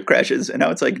ship. The ship crashes, and now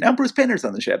it's like, now Bruce Banner's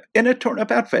on the ship in a torn-up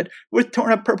outfit with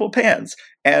torn-up purple pants.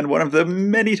 And one of the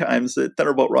many times that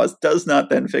Thunderbolt Ross does not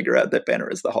then figure out that Banner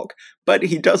is the Hulk. But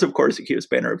he does, of course, accuse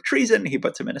Banner of treason. He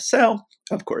puts him in a cell.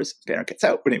 Of course, Banner gets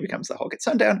out when he becomes the Hulk at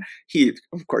sundown. He,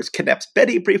 of course, kidnaps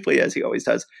Betty briefly, as he always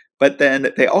does. But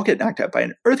then they all get knocked out by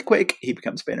an earthquake. He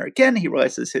becomes Banner again. He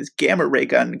realizes his gamma ray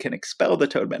gun can expel the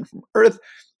Toadmen from Earth.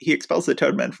 He expels the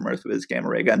Toadmen from Earth with his gamma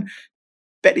ray gun.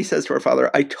 Betty says to her father,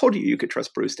 I told you could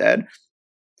trust Bruce, Dad.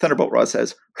 Thunderbolt Ross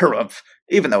says, harumph.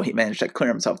 Even though he managed to clear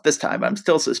himself this time, I'm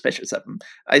still suspicious of him.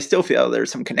 I still feel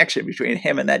there's some connection between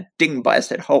him and that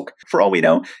ding-blasted Hulk. For all we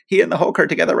know, he and the Hulk are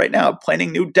together right now,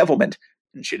 planning new devilment.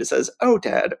 And she just says, oh,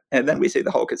 Dad. And then we see the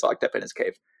Hulk is locked up in his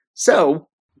cave. So,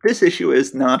 this issue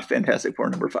is not Fantastic Four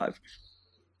number 5.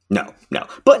 No.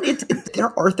 But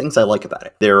there are things I like about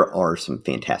it. There are some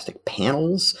fantastic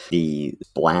panels. The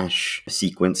splash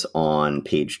sequence on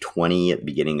page 20 at the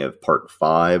beginning of part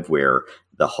 5, where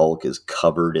the Hulk is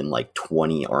covered in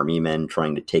 20 army men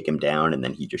trying to take him down, and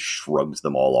then he just shrugs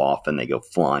them all off and they go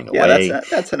flying away. Yeah,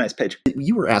 that's a nice page.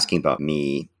 You were asking about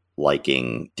me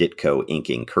liking Ditko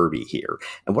inking Kirby here.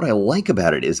 And what I like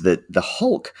about it is that the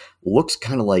Hulk looks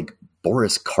kind of like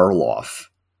Boris Karloff.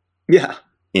 Yeah.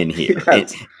 In here,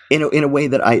 in a way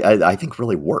that I think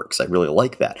really works. I really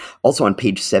like that. Also on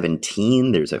page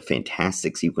 17, there's a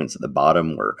fantastic sequence at the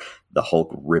bottom where the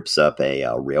Hulk rips up a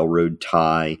railroad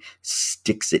tie,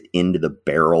 sticks it into the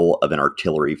barrel of an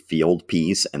artillery field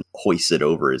piece, and hoists it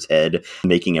over his head,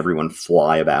 making everyone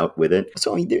fly about with it.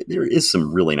 So I mean, there is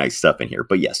some really nice stuff in here.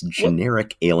 But yes,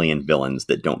 generic alien villains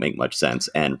that don't make much sense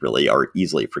and really are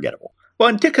easily forgettable. Well,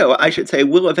 and Ditko, I should say,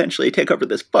 will eventually take over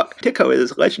this book. Ditko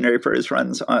is legendary for his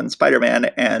runs on Spider-Man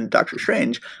and Doctor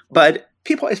Strange, but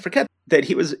people always forget that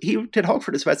he did Hulk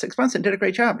for just about 6 months and did a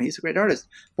great job. And he's a great artist.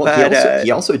 Well, but, he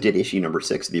also did issue number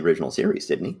 6 of the original series,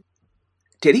 didn't he?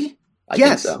 Did he?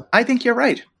 Yes, think so. I think you're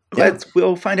right. Yeah.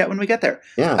 We'll find out when we get there.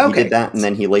 Yeah, he did that, and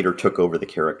then he later took over the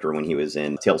character when he was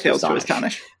in Tales to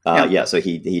Astonish. Yeah, so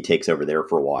he takes over there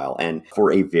for a while, and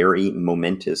for a very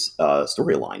momentous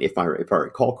storyline, if I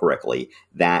recall correctly,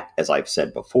 that, as I've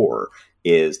said before,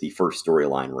 is the first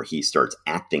storyline where he starts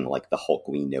acting like the Hulk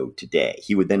we know today.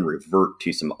 He would then revert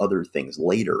to some other things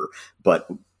later, but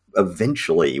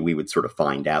eventually we would sort of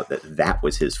find out that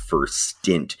was his first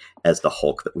stint as the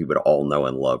Hulk that we would all know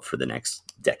and love for the next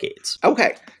decades.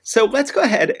 Okay, so let's go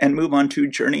ahead and move on to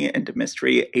Journey into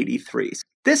Mystery 83.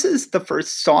 This is the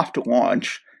first soft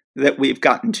launch that we've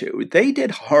gotten to. They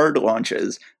did hard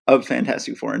launches of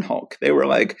Fantastic Four and Hulk. They were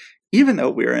like, even though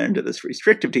we're into this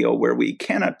restrictive deal where we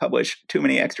cannot publish too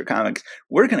many extra comics,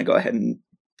 we're going to go ahead and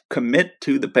commit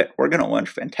to the bit. We're going to launch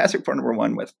Fantastic Four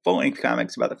 #1 with full-length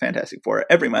comics about the Fantastic Four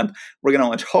every month. We're going to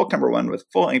launch Hulk #1 with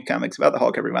full-length comics about the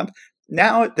Hulk every month.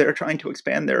 Now they're trying to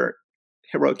expand their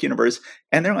heroic universe,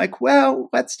 and they're like, well,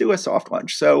 let's do a soft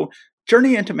launch. So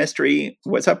Journey into Mystery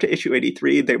was up to issue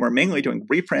 83. They were mainly doing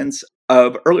reprints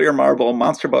of earlier Marvel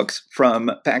monster books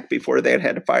from back before they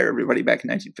had to fire everybody back in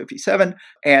 1957.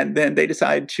 And then they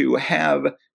decided to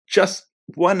have just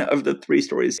one of the 3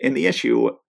 stories in the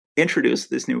issue introduce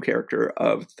this new character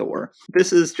of Thor.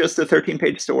 This is just a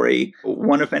 13-page story,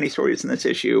 one of many stories in this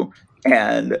issue,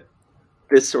 and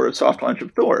this sort of soft launch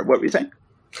of Thor. What were you saying?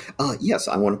 Yes,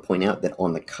 I want to point out that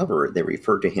on the cover, they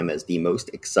refer to him as the most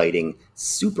exciting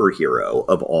superhero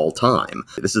of all time.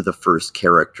 This is the first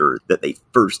character that they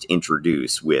first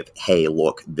introduce with, hey,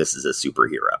 look, this is a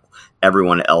superhero.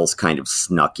 Everyone else kind of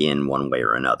snuck in one way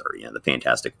or another. You know, the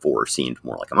Fantastic Four seemed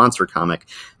more like a monster comic.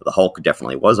 The Hulk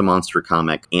definitely was a monster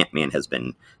comic. Ant-Man has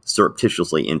been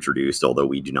surreptitiously introduced, although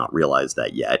we do not realize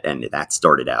that yet, and that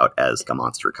started out as a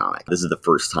monster comic. This is the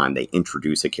first time they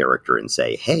introduce a character and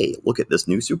say, hey, look at this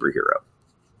new superhero.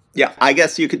 Yeah, I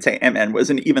guess you could say Ant-Man was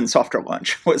an even softer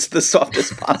lunch, was the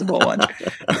softest possible lunch.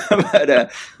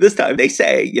 But this time they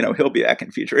say, he'll be back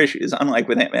in future issues. Unlike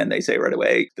with Ant-Man, they say right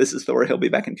away, this is Thor, he'll be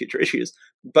back in future issues.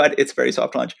 But it's very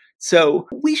soft lunch. So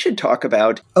we should talk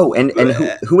about... Oh, and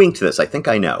who inked this? I think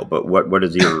I know, but what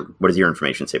does your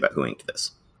information say about who inked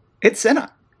this? It's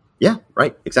Senna. Yeah,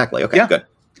 right. Exactly. Okay, yeah. Good.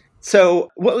 So,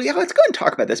 let's go and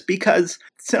talk about this because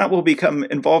Senna will become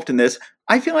involved in this.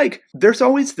 I feel like there's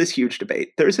always this huge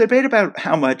debate. There's a debate about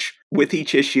how much with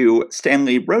each issue Stan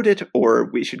Lee wrote it, or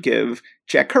we should give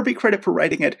Jack Kirby credit for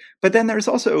writing it. But then there's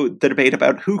also the debate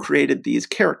about who created these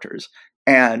characters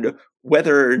and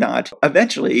whether or not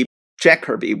eventually Jack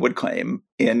Kirby would claim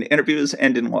in interviews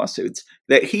and in lawsuits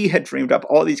that he had dreamed up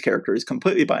all these characters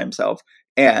completely by himself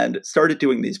and started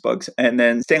doing these books. And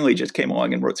then Stan Lee just came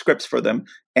along and wrote scripts for them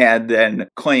and then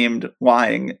claimed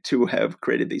lying to have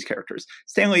created these characters.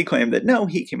 Stan Lee claimed that no,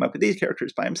 he came up with these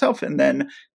characters by himself and then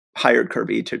hired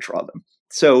Kirby to draw them.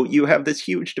 So you have this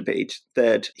huge debate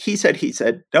that he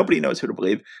said, nobody knows who to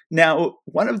believe. Now,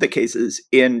 one of the cases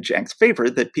in Jack's favor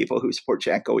that people who support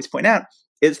Jack always point out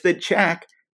is that Jack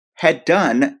had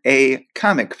done a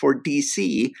comic for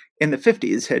DC in the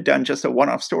 50s, had done just a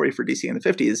one-off story for DC in the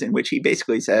 50s, in which he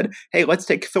basically said, hey, let's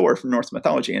take Thor from Norse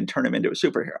mythology and turn him into a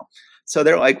superhero. So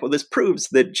they're like, well, this proves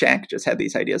that Jack just had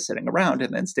these ideas sitting around,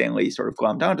 and then Stan Lee sort of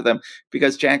glommed onto them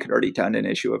because Jack had already done an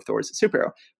issue of Thor as a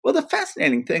superhero. Well, the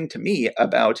fascinating thing to me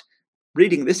about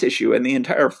reading this issue and the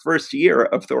entire first year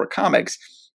of Thor comics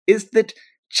is that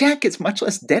Jack is much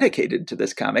less dedicated to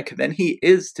this comic than he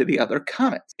is to the other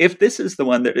comics. If this is the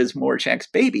one that is more Jack's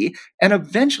baby, and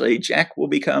eventually Jack will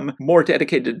become more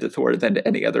dedicated to Thor than to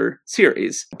any other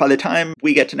series. By the time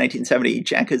we get to 1970,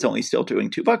 Jack is only still doing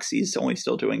 2 books. He's only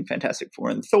still doing Fantastic Four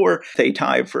and Thor. They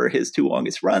tie for his 2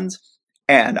 longest runs.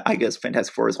 And I guess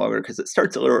Fantastic Four is longer because it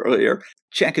starts a little earlier.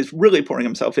 Jack is really pouring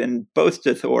himself in both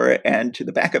to Thor and to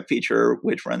the backup feature,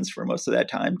 which runs for most of that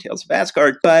time, Tales of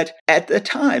Asgard. But at the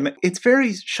time, it's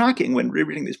very shocking when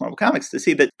rereading these Marvel comics to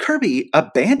see that Kirby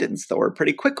abandons Thor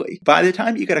pretty quickly. By the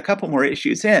time you get a couple more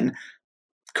issues in,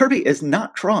 Kirby is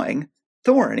not drawing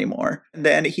Thor anymore. And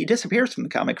then he disappears from the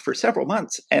comic for several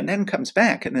months and then comes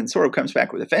back, and then sort of comes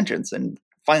back with a vengeance and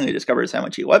finally discovers how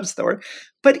much he loves Thor.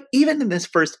 But even in this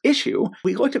first issue,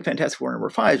 we looked at Fantastic Four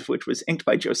 #5, which was inked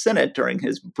by Joe Sinnott during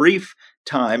his brief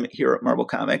time here at Marvel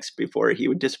Comics before he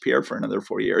would disappear for another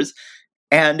 4 years.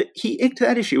 And he inked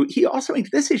that issue. He also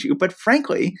inked this issue, but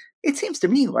frankly, it seems to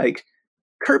me like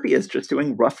Kirby is just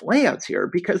doing rough layouts here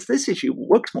because this issue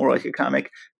looks more like a comic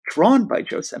drawn by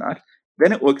Joe Sinnott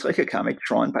then it looks like a comic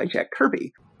drawn by Jack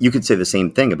Kirby. You could say the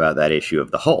same thing about that issue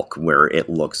of the Hulk, where it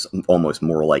looks almost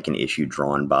more like an issue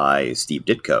drawn by Steve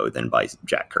Ditko than by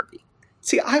Jack Kirby.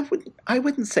 See, I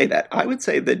wouldn't say that. I would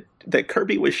say that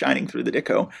Kirby was shining through the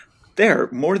Ditko there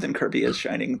more than Kirby is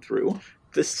shining through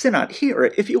the Sinnot here.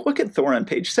 If you look at Thor on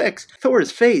page 6,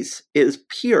 Thor's face is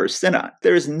pure Sinnot.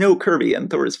 There is no Kirby in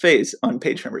Thor's face on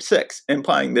page number 6,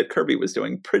 implying that Kirby was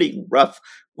doing pretty rough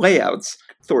layouts.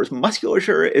 Thor's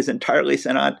musculature is entirely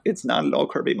Sinnot. It's not at all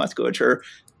Kirby musculature.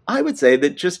 I would say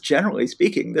that just generally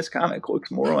speaking, this comic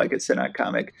looks more like a Sinnot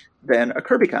comic than a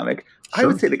Kirby comic. Sure. I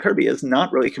would say that Kirby is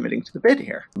not really committing to the bit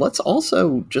here. Let's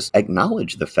also just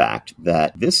acknowledge the fact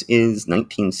that this is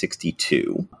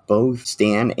 1962. Both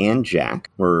Stan and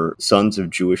Jack were sons of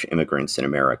Jewish immigrants in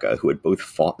America who had both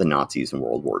fought the Nazis in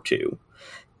World War II.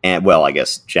 And, well, I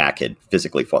guess Jack had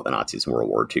physically fought the Nazis in World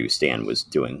War II. Stan was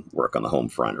doing work on the home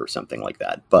front or something like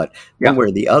that. But one way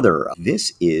or the other,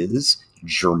 this is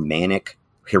Germanic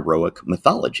heroic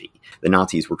mythology. The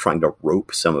Nazis were trying to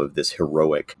rope some of this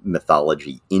heroic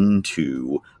mythology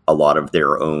into a lot of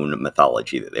their own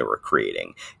mythology that they were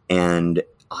creating. And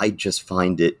I just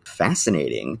find it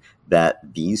fascinating that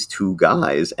these two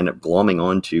guys end up glomming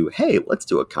onto, hey, let's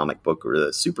do a comic book where the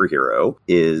superhero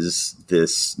is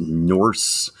this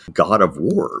Norse god of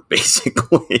war,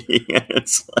 basically.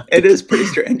 It's like, it is pretty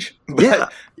strange.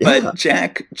 But yeah.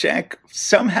 Jack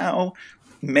somehow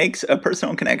makes a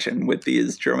personal connection with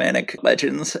these Germanic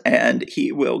legends, and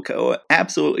he will go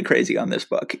absolutely crazy on this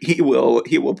book. He will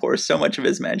pour so much of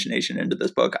his imagination into this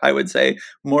book, I would say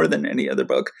more than any other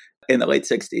book in the late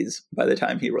 60s by the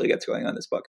time he really gets going on this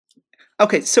book.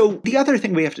 Okay, so the other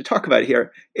thing we have to talk about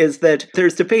here is that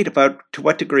there's debate about to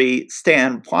what degree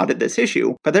Stan plotted this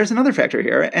issue, but there's another factor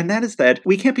here, and that is that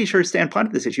we can't be sure Stan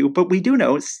plotted this issue, but we do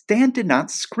know Stan did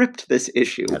not script this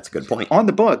issue. That's a good point. On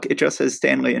the book, it just says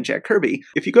Stan Lee and Jack Kirby.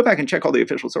 If you go back and check all the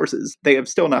official sources, they have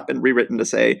still not been rewritten to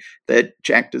say that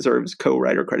Jack deserves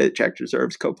co-writer credit, Jack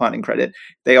deserves co-plotting credit.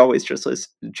 They always just list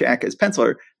Jack as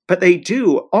penciler, but they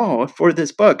do all, for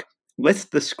this book,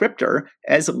 list the scripter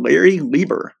as Larry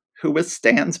Lieber, who was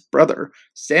Stan's brother.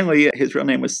 Stanley, his real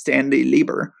name was Stanley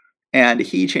Lieber, and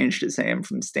he changed his name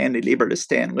from Stanley Lieber to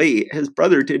Stan Lee. His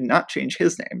brother did not change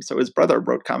his name, so his brother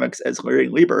wrote comics as Larry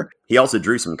Lieber. He also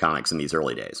drew some comics in these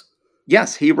early days.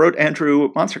 Yes, he wrote and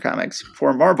drew monster comics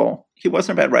for Marvel. He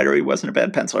wasn't a bad writer, he wasn't a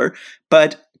bad penciler,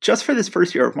 but just for this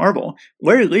first year of Marvel,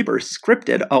 Larry Lieber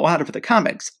scripted a lot of the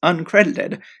comics,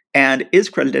 uncredited, and is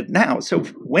credited now. So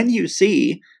when you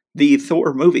see the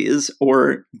Thor movies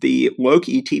or the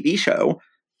Loki TV show,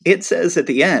 it says at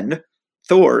the end,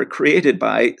 Thor created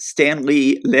by Stan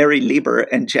Lee, Larry Lieber,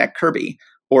 and Jack Kirby.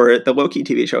 Or the Loki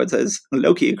TV show, it says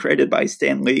Loki created by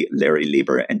Stan Lee, Larry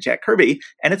Lieber, and Jack Kirby.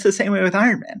 And it's the same way with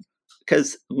Iron Man,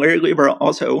 because Larry Lieber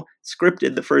also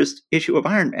scripted the first issue of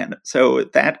Iron Man. So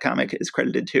that comic is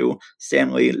credited to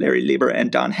Stan Lee, Larry Lieber,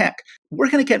 and Don Heck. We're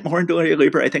going to get more into Larry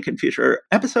Lieber, I think, in future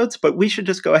episodes, but we should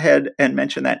just go ahead and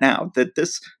mention that now, that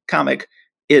this comic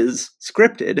is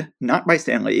scripted, not by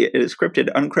Stan Lee. It is scripted,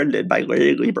 uncredited by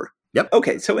Larry Lieber. Yep.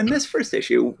 Okay, so in this first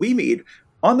issue, we meet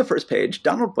on the first page,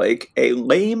 Donald Blake, a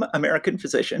lame American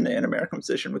physician, an American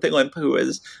physician with a limp who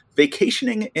is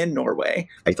vacationing in Norway.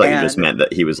 I thought you just meant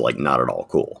that he was, like, not at all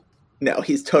cool. No,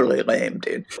 he's totally lame,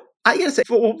 dude. I gotta say,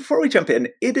 before we jump in,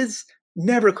 it is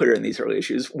never clear in these early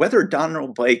issues whether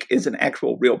Donald Blake is an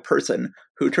actual real person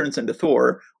who turns into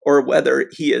Thor, or whether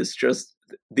he is just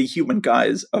the human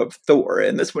guise of Thor.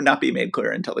 And this would not be made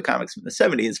clear until the comics from the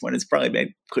 70s, when it's probably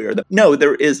made clear that, no,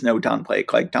 there is no Don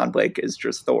Blake. Like, Don Blake is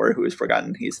just Thor who has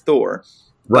forgotten he's Thor.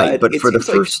 Right, but for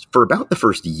about the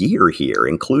first year here,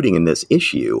 including in this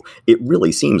issue, it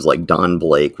really seems like Don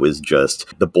Blake was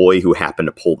just the boy who happened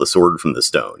to pull the sword from the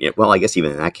stone. Well, I guess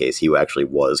even in that case, he actually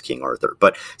was King Arthur.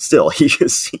 But still, he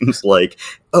just seems like,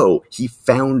 oh, he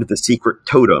found the secret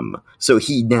totem, so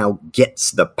he now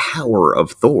gets the power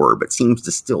of Thor, but seems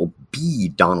to still be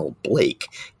Donald Blake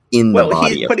in the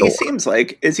body of Thor.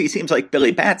 He seems like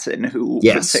Billy Batson, who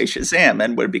would say Shazam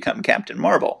and would become Captain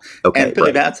Marvel. Okay, and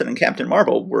Billy Batson and Captain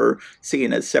Marvel were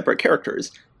seen as separate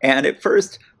characters. And at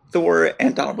first, Thor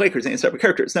and Donald Blake are seen as separate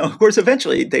characters. Now, of course,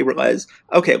 eventually they realize,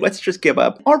 okay, let's just give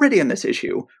up. Already in this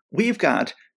issue, we've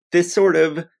got this sort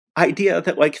of idea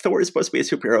that, like, Thor is supposed to be a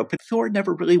superhero, but Thor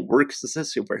never really works as a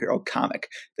superhero comic.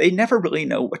 They never really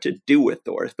know what to do with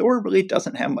Thor. Thor really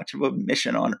doesn't have much of a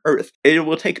mission on Earth. It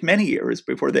will take many years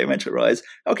before they eventually realize,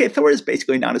 okay, Thor is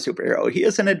basically not a superhero. He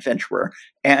is an adventurer,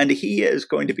 and he is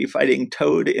going to be fighting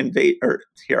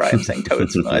here I am saying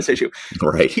Toads from the last issue.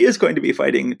 Right. He is going to be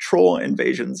fighting troll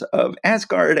invasions of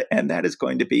Asgard, and that is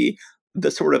going to be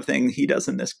the sort of thing he does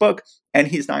in this book, and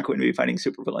he's not going to be fighting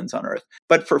supervillains on Earth.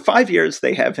 But for 5 years,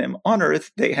 they have him on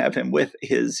Earth. They have him with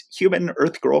his human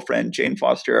Earth girlfriend, Jane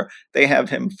Foster. They have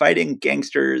him fighting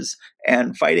gangsters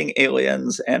and fighting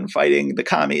aliens and fighting the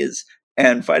commies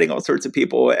and fighting all sorts of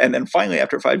people. And then finally,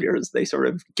 after 5 years, they sort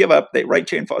of give up. They write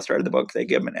Jane Foster out of the book. They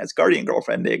give him an Asgardian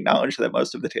girlfriend. They acknowledge that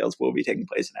most of the tales will be taking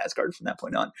place in Asgard from that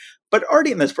point on. But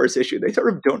already in this first issue, they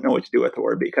sort of don't know what to do with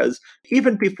Thor, because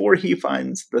even before he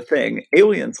finds the thing,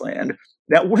 aliens land.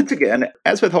 Now, once again,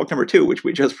 as with Hulk #2, which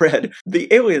we just read,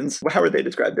 the aliens, how are they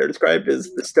described? They're described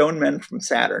as the stone men from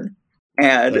Saturn.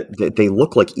 And they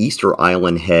look like Easter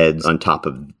Island heads on top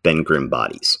of Ben Grimm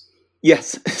bodies.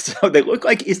 Yes, so they look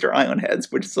like Easter Island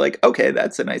heads, which is like, okay,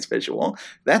 that's a nice visual.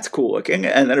 That's cool looking.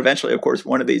 And then eventually, of course,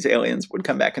 one of these aliens would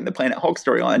come back in the Planet Hulk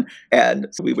storyline, and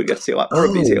so we would get to see a lot more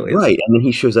of these aliens. Right, and then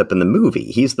he shows up in the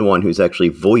movie. He's the one who's actually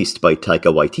voiced by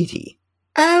Taika Waititi.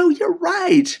 Oh, you're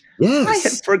right. Yes. I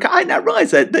had forgotten. I not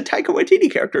realized that the Taika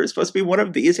Waititi character is supposed to be one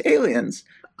of these aliens.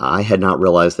 I had not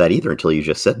realized that either until you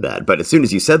just said that. But as soon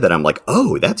as you said that, I'm like,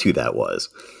 oh, that's who that was.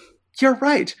 You're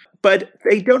right. But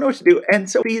they don't know what to do. And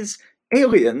so these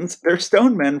aliens, they're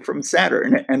stone men from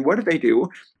Saturn, and what do?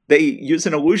 They use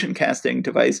an illusion casting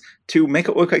device to make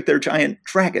it look like they're giant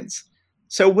dragons.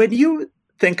 So when you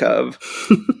think of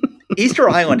Easter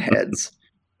Island heads,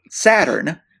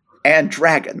 Saturn, and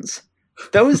dragons,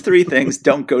 those three things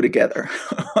don't go together.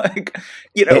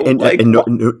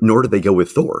 Nor do they go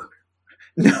with Thor.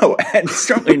 No, and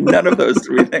certainly none of those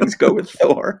three things go with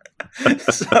Thor.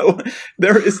 So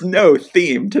there is no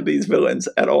theme to these villains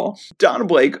at all. Donald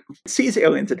Blake sees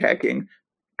aliens attacking,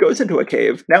 goes into a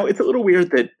cave. Now, it's a little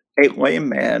weird that a lame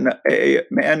man, a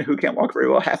man who can't walk very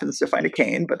well, happens to find a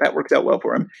cane, but that works out well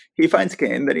for him. He finds a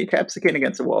cane, then he taps the cane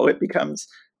against the wall. It becomes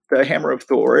the hammer of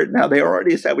Thor. Now, they are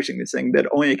already establishing this thing that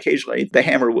only occasionally the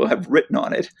hammer will have written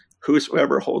on it,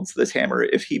 "Whosoever holds this hammer,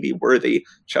 if he be worthy,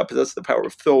 shall possess the power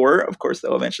of Thor." Of course,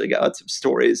 they'll eventually get lots of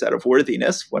stories out of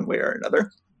worthiness, one way or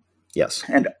another. Yes.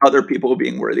 And other people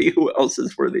being worthy. Who else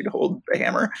is worthy to hold the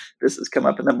hammer? This has come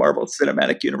up in the Marvel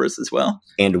Cinematic Universe as well.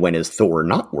 And when is Thor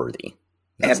not worthy?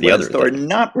 That's and when is Thor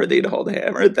not worthy to hold the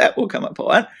hammer? That will come up a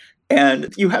lot.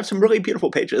 And you have some really beautiful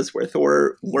pages where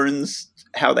Thor learns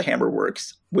how the hammer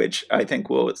works, which I think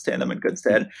will stand them in good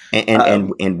stead.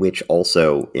 And which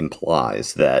also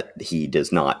implies that he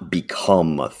does not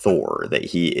become Thor, that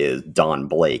he is Don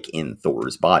Blake in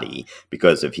Thor's body,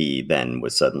 because if he then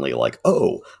was suddenly like,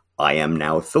 oh, I am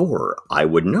now Thor, I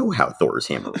would know how Thor's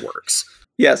hammer works.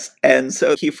 Yes, and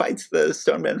so he fights the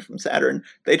stone men from Saturn.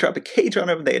 They drop a cage on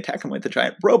him. They attack him with a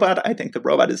giant robot. I think the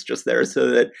robot is just there so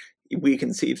that we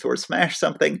can see Thor smash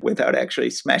something without actually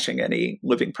smashing any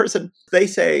living person. They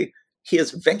say he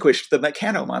has vanquished the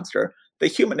Meccano monster. The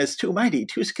human is too mighty,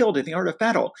 too skilled in the art of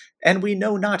battle, and we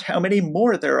know not how many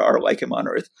more there are like him on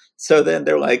Earth. So then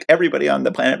they're like, everybody on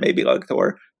the planet may be like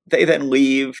Thor. They then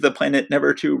leave the planet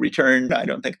never to return. I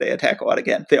don't think they attack a lot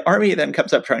again. The army then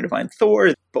comes up trying to find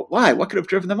Thor. But why? What could have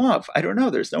driven them off? I don't know.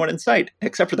 There's no one in sight,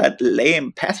 except for that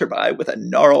lame passerby with a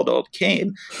gnarled old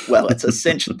cane. Well, it's a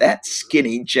cinch that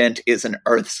skinny gent is an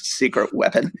Earth's secret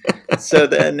weapon. So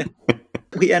then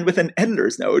we end with an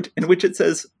editor's note in which it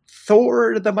says,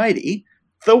 Thor the Mighty,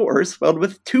 Thor spelled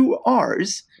with 2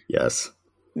 R's. Yes.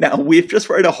 Now, we've just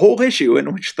read a whole issue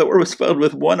in which Thor was spelled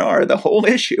with 1 R, the whole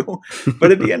issue.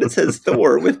 But at the end it says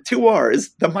Thor with 2 R's,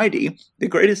 the Mighty, the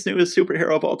greatest newest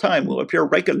superhero of all time, will appear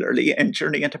regularly in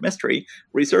Journey into Mystery.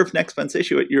 Reserve next month's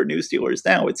issue at your news dealers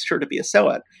now. It's sure to be a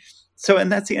sellout. So, and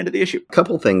that's the end of the issue. A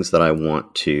couple things that I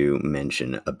want to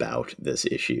mention about this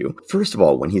issue. First of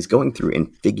all, when he's going through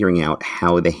and figuring out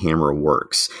how the hammer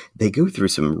works, they go through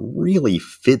some really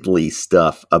fiddly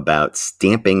stuff about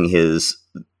stamping his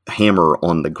hammer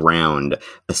on the ground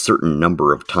a certain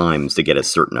number of times to get a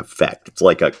certain effect. It's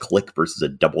like a click versus a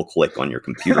double click on your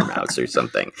computer mouse or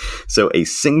something. So a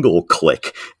single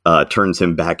click turns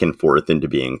him back and forth into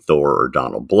being Thor or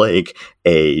Donald Blake.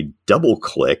 A double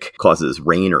click causes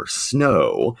rain or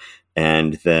snow.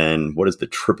 And then what does the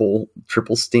triple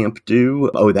stamp do?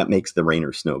 Oh, that makes the rain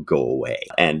or snow go away.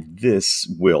 And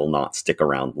this will not stick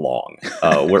around long.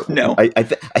 No. I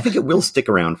think it will stick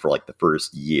around for like the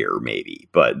first year, maybe,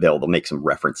 but they'll make some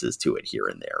references to it here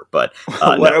and there. But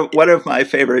one of my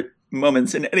favorite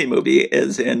moments in any movie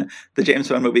is in the James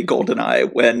Bond movie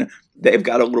GoldenEye, when they've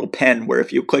got a little pen where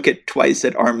if you click it twice,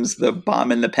 it arms the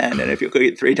bomb in the pen, and if you click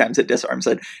it 3 times, it disarms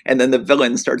it. And then the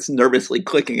villain starts nervously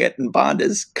clicking it, and Bond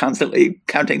is constantly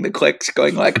counting the clicks,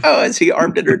 going like, oh, has he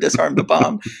armed it or disarmed the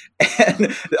bomb?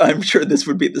 And I'm sure this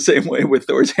would be the same way with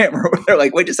Thor's hammer, where they're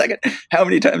like, wait a second, how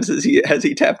many times has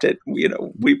he tapped it?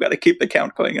 We've got to keep the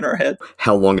count going in our head.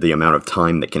 How long the amount of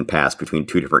time that can pass between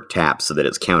 2 different taps so that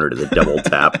it's counted as a double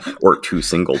tap or 2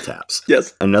 single taps.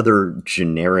 Yes. Another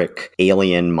generic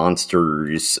alien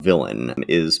monsters villain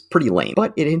is pretty lame,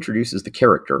 but it introduces the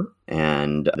character,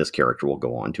 and this character will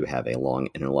go on to have a long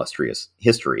and illustrious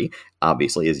history.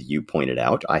 Obviously, as you pointed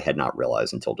out, I had not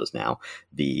realized until just now,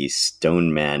 the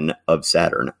Stone Men of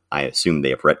Saturn. I assume they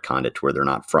have retconned it to where they're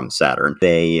not from Saturn.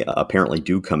 They apparently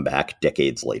do come back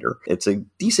decades later. It's a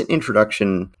decent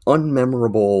introduction,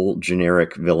 unmemorable,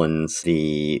 generic villains.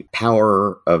 The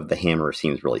power of the hammer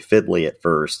seems really fiddly at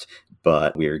first,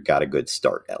 but we've got a good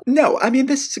start out. No, I mean,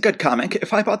 this is a good comic.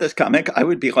 If I bought this comic, I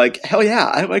would be like, hell yeah,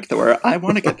 I like Thor. I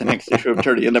want to get the next issue of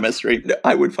Journey into Mystery.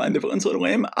 I would find the villains a little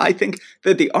lame. I think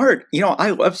that the art,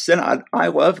 I love Sinnott. I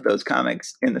love those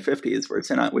comics in the 50s where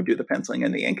Sinnott would do the penciling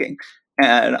and the inking.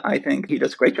 And I think he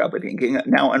does a great job with inking.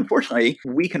 Now, unfortunately,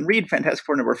 we can read Fantastic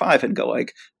Four #5 and go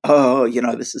like, oh,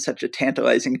 this is such a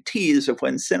tantalizing tease of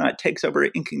when Sinnott takes over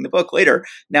inking the book later.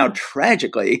 Now,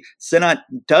 tragically, Sinnott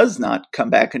does not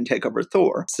come back and take over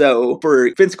Thor. So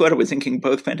for Vince Gilligan was inking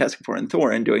both Fantastic Four and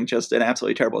Thor and doing just an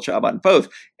absolutely terrible job on both.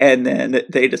 And then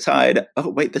they decide, oh,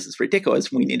 wait, this is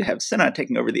ridiculous. We need to have Sinnott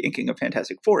taking over the inking of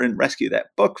Fantastic Four and rescue that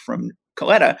book from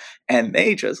Coletta, and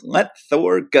they just let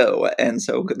Thor go. And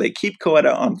so they keep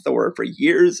Coletta on Thor for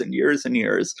years and years and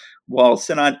years while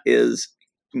Sinnott is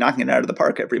knocking it out of the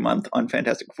park every month on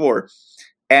Fantastic Four.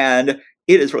 And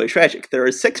it is really tragic. There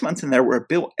are 6 months in there where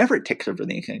Bill Everett takes over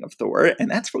the inking of Thor, and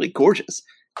that's really gorgeous.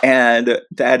 And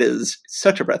that is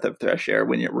such a breath of fresh air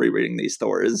when you're rereading these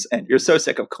Thors, and you're so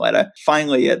sick of Coletta.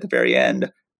 Finally, at the very end,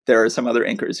 there are some other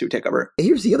inkers who take over.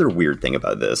 Here's the other weird thing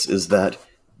about this, is that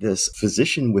this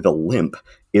physician with a limp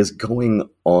is going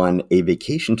on a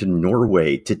vacation to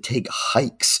Norway to take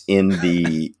hikes in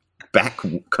the back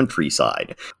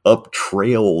countryside, up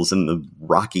trails in the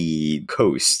rocky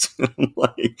coast.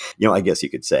 I guess you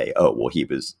could say, oh, well, he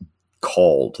was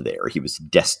called there. He was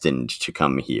destined to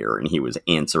come here, and he was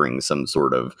answering some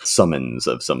sort of summons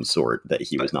of some sort that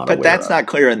he was not aware of. But that's not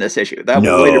clear in this issue. That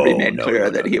will later be made clear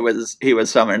that he was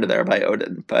summoned there by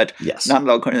Odin, but yes, not at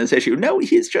all clear in this issue. No,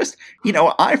 he's just,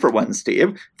 I, for one,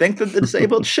 Steve, think that the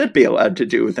disabled should be allowed to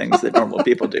do things that normal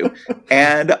people do.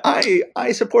 And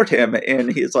I support him,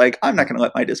 and he's like, I'm not going to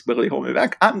let my disability hold me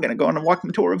back. I'm going to go on a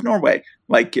walking tour of Norway,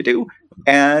 like you do.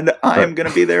 And I'm going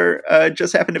to be there,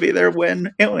 just happen to be there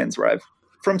when aliens arrive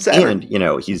from Saturn.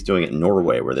 And, he's doing it in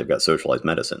Norway where they've got socialized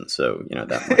medicine. So,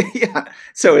 that might, yeah.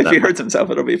 So if he hurts himself,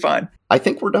 it'll be fine. I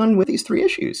think we're done with these 3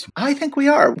 issues. I think we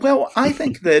are. Well, I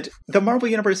think that the Marvel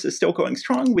Universe is still going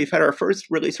strong. We've had our first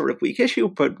really sort of weak issue,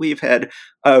 but we've had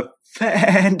a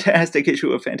fantastic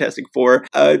issue of Fantastic Four,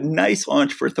 a nice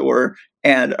launch for Thor,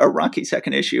 and a rocky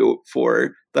second issue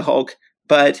for the Hulk.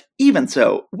 But even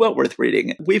so, well worth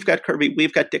reading. We've got Kirby,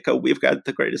 we've got Ditko, we've got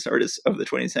the greatest artists of the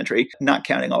 20th century, not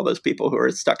counting all those people who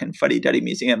are stuck in fuddy-duddy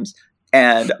museums.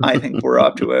 And I think we're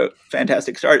off to a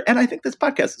fantastic start. And I think this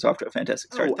podcast is off to a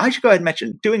fantastic start. I should go ahead and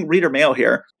mention, doing reader mail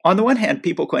here. On the one hand,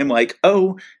 people claim like,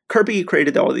 oh, Kirby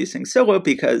created all of these things solo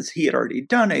because he had already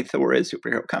done a Thor as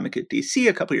superhero comic at DC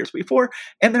a couple years before.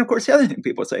 And then, of course, the other thing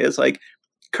people say is like,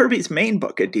 Kirby's main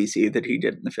book at DC that he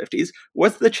did in the 50s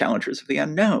was The Challengers of the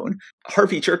Unknown.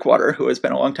 Harvey Jerkwater, who has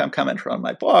been a longtime commenter on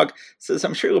my blog, says,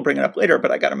 I'm sure you'll bring it up later,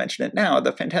 but I got to mention it now.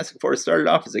 The Fantastic Four started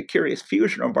off as a curious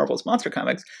fusion of Marvel's monster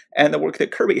comics and the work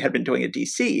that Kirby had been doing at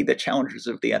DC, The Challengers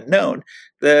of the Unknown.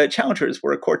 The Challengers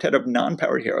were a quartet of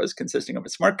non-powered heroes consisting of a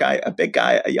smart guy, a big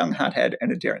guy, a young hothead, and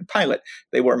a daring pilot.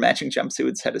 They wore matching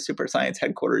jumpsuits, had a super science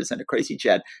headquarters, and a crazy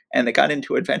jet, and they got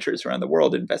into adventures around the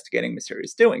world investigating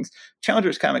mysterious doings.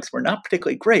 Challengers comics were not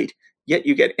particularly great, yet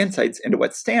you get insights into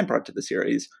what Stan brought to the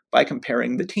series by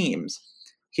comparing the teams.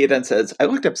 He then says, I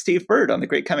looked up Steve Bird on the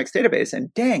Great Comics database,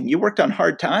 and dang, you worked on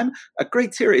Hard Time, a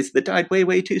great series that died way,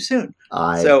 way too soon.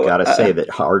 I gotta say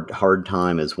that Hard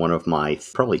Time is one of my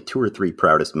probably 2 or 3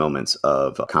 proudest moments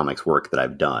of comics work that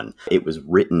I've done. It was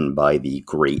written by the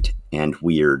great and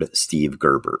weird Steve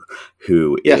Gerber,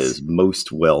 who is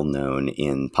most well known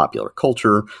in popular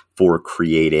culture for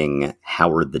creating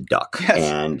Howard the Duck. Yes.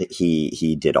 And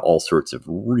he did all sorts of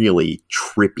really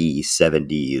trippy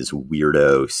 70s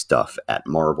weirdo stuff at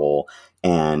Marvel.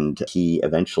 And he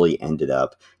eventually ended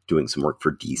up doing some work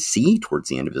for DC towards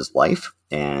the end of his life.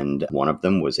 And one of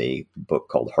them was a book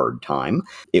called Hard Time.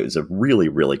 It was a really,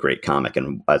 really great comic.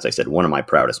 And as I said, one of my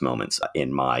proudest moments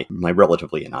in my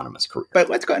relatively anonymous career. But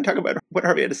let's go ahead and talk about what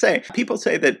Harvey had to say. People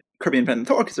say that Kirby invented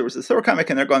Thor because there was a Thor comic,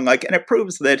 and they're going like, and it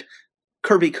proves that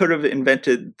Kirby could have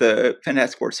invented the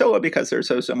Fantastic Four solo because they're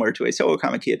so similar to a solo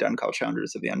comic he had done called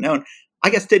Challengers of the Unknown. I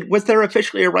guess, was there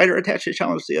officially a writer attached to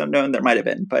Challengers of the Unknown? There might have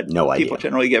been, but no idea. People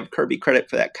generally give Kirby credit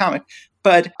for that comic.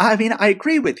 But, I mean, I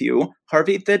agree with you,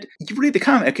 Harvey, that you read the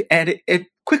comic and it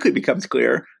quickly becomes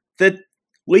clear that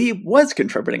Lee was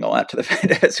contributing a lot to the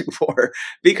Fantastic Four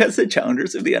because the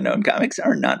Challengers of the Unknown comics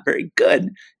are not very good.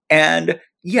 And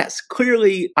yes,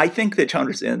 clearly, I think that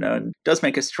Challengers of the Unknown does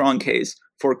make a strong case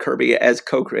for Kirby as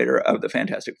co-creator of the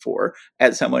Fantastic Four,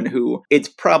 as someone who it's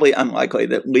probably unlikely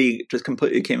that Lee just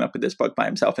completely came up with this book by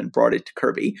himself and brought it to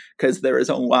Kirby, because there is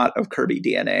a lot of Kirby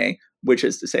DNA, which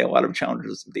is to say a lot of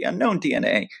Challengers of the Unknown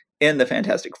DNA in the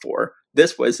Fantastic Four.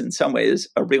 This was in some ways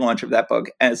a relaunch of that book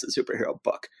as a superhero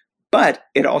book. But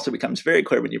it also becomes very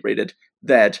clear when you read it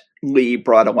that Lee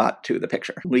brought a lot to the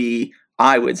picture. Lee,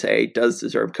 I would say, does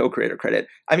deserve co-creator credit.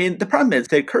 I mean, the problem is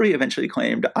that Kirby eventually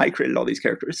claimed, I created all these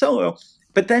characters solo,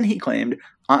 but then he claimed,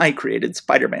 I created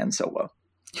Spider-Man solo.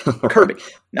 Kirby,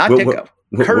 not Ditko.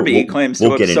 Kirby claims to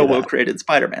have solo created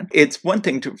Spider-Man. It's one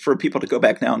thing for people to go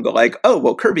back now and go like, oh,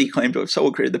 well, Kirby claimed to have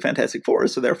solo created the Fantastic Four,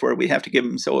 so therefore we have to give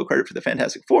him solo credit for the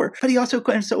Fantastic Four. But he also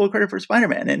claims solo credit for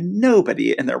Spider-Man, and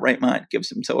nobody in their right mind gives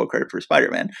him solo credit for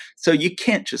Spider-Man. So you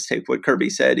can't just take what Kirby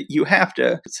said. You have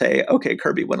to say, okay,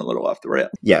 Kirby went a little off the rail.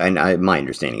 Yeah, and my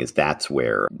understanding is that's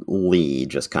where Lee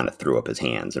just kind of threw up his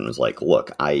hands and was like,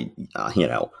 look,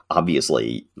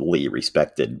 obviously Lee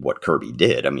respected what Kirby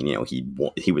did. I mean,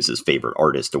 he was his favorite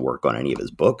artist to work on any of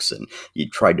his books, and he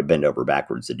tried to bend over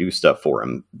backwards to do stuff for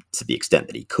him to the extent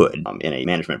that he could in a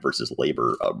management versus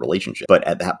labor relationship. But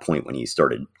at that point, when he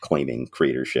started claiming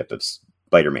creatorship of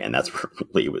Spider-Man, that's where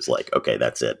Lee was like, okay,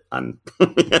 that's it. I'm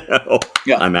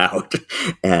out.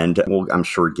 And we'll, I'm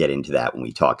sure, get into that when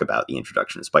we talk about the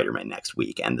introduction of Spider-Man next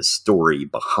week and the story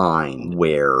behind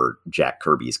where Jack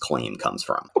Kirby's claim comes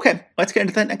from. Okay, let's get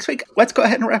into that next week. Let's go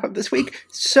ahead and wrap up this week.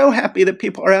 So happy that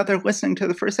people are out there listening to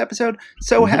the first episode.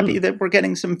 So happy that we're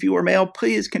getting some viewer mail.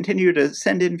 Please continue to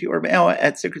send in viewer mail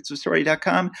at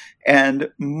secretsofstory.com and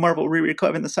Marvel Reread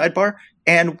Club in the sidebar.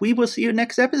 And we will see you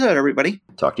next episode, everybody.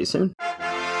 Talk to you soon.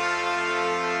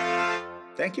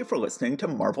 Thank you for listening to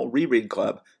Marvel Reread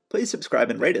Club. Please subscribe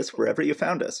and rate us wherever you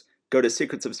found us. Go to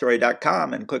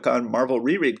secretsofstory.com and click on Marvel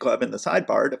Reread Club in the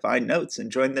sidebar to find notes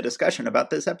and join the discussion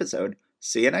about this episode.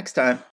 See you next time.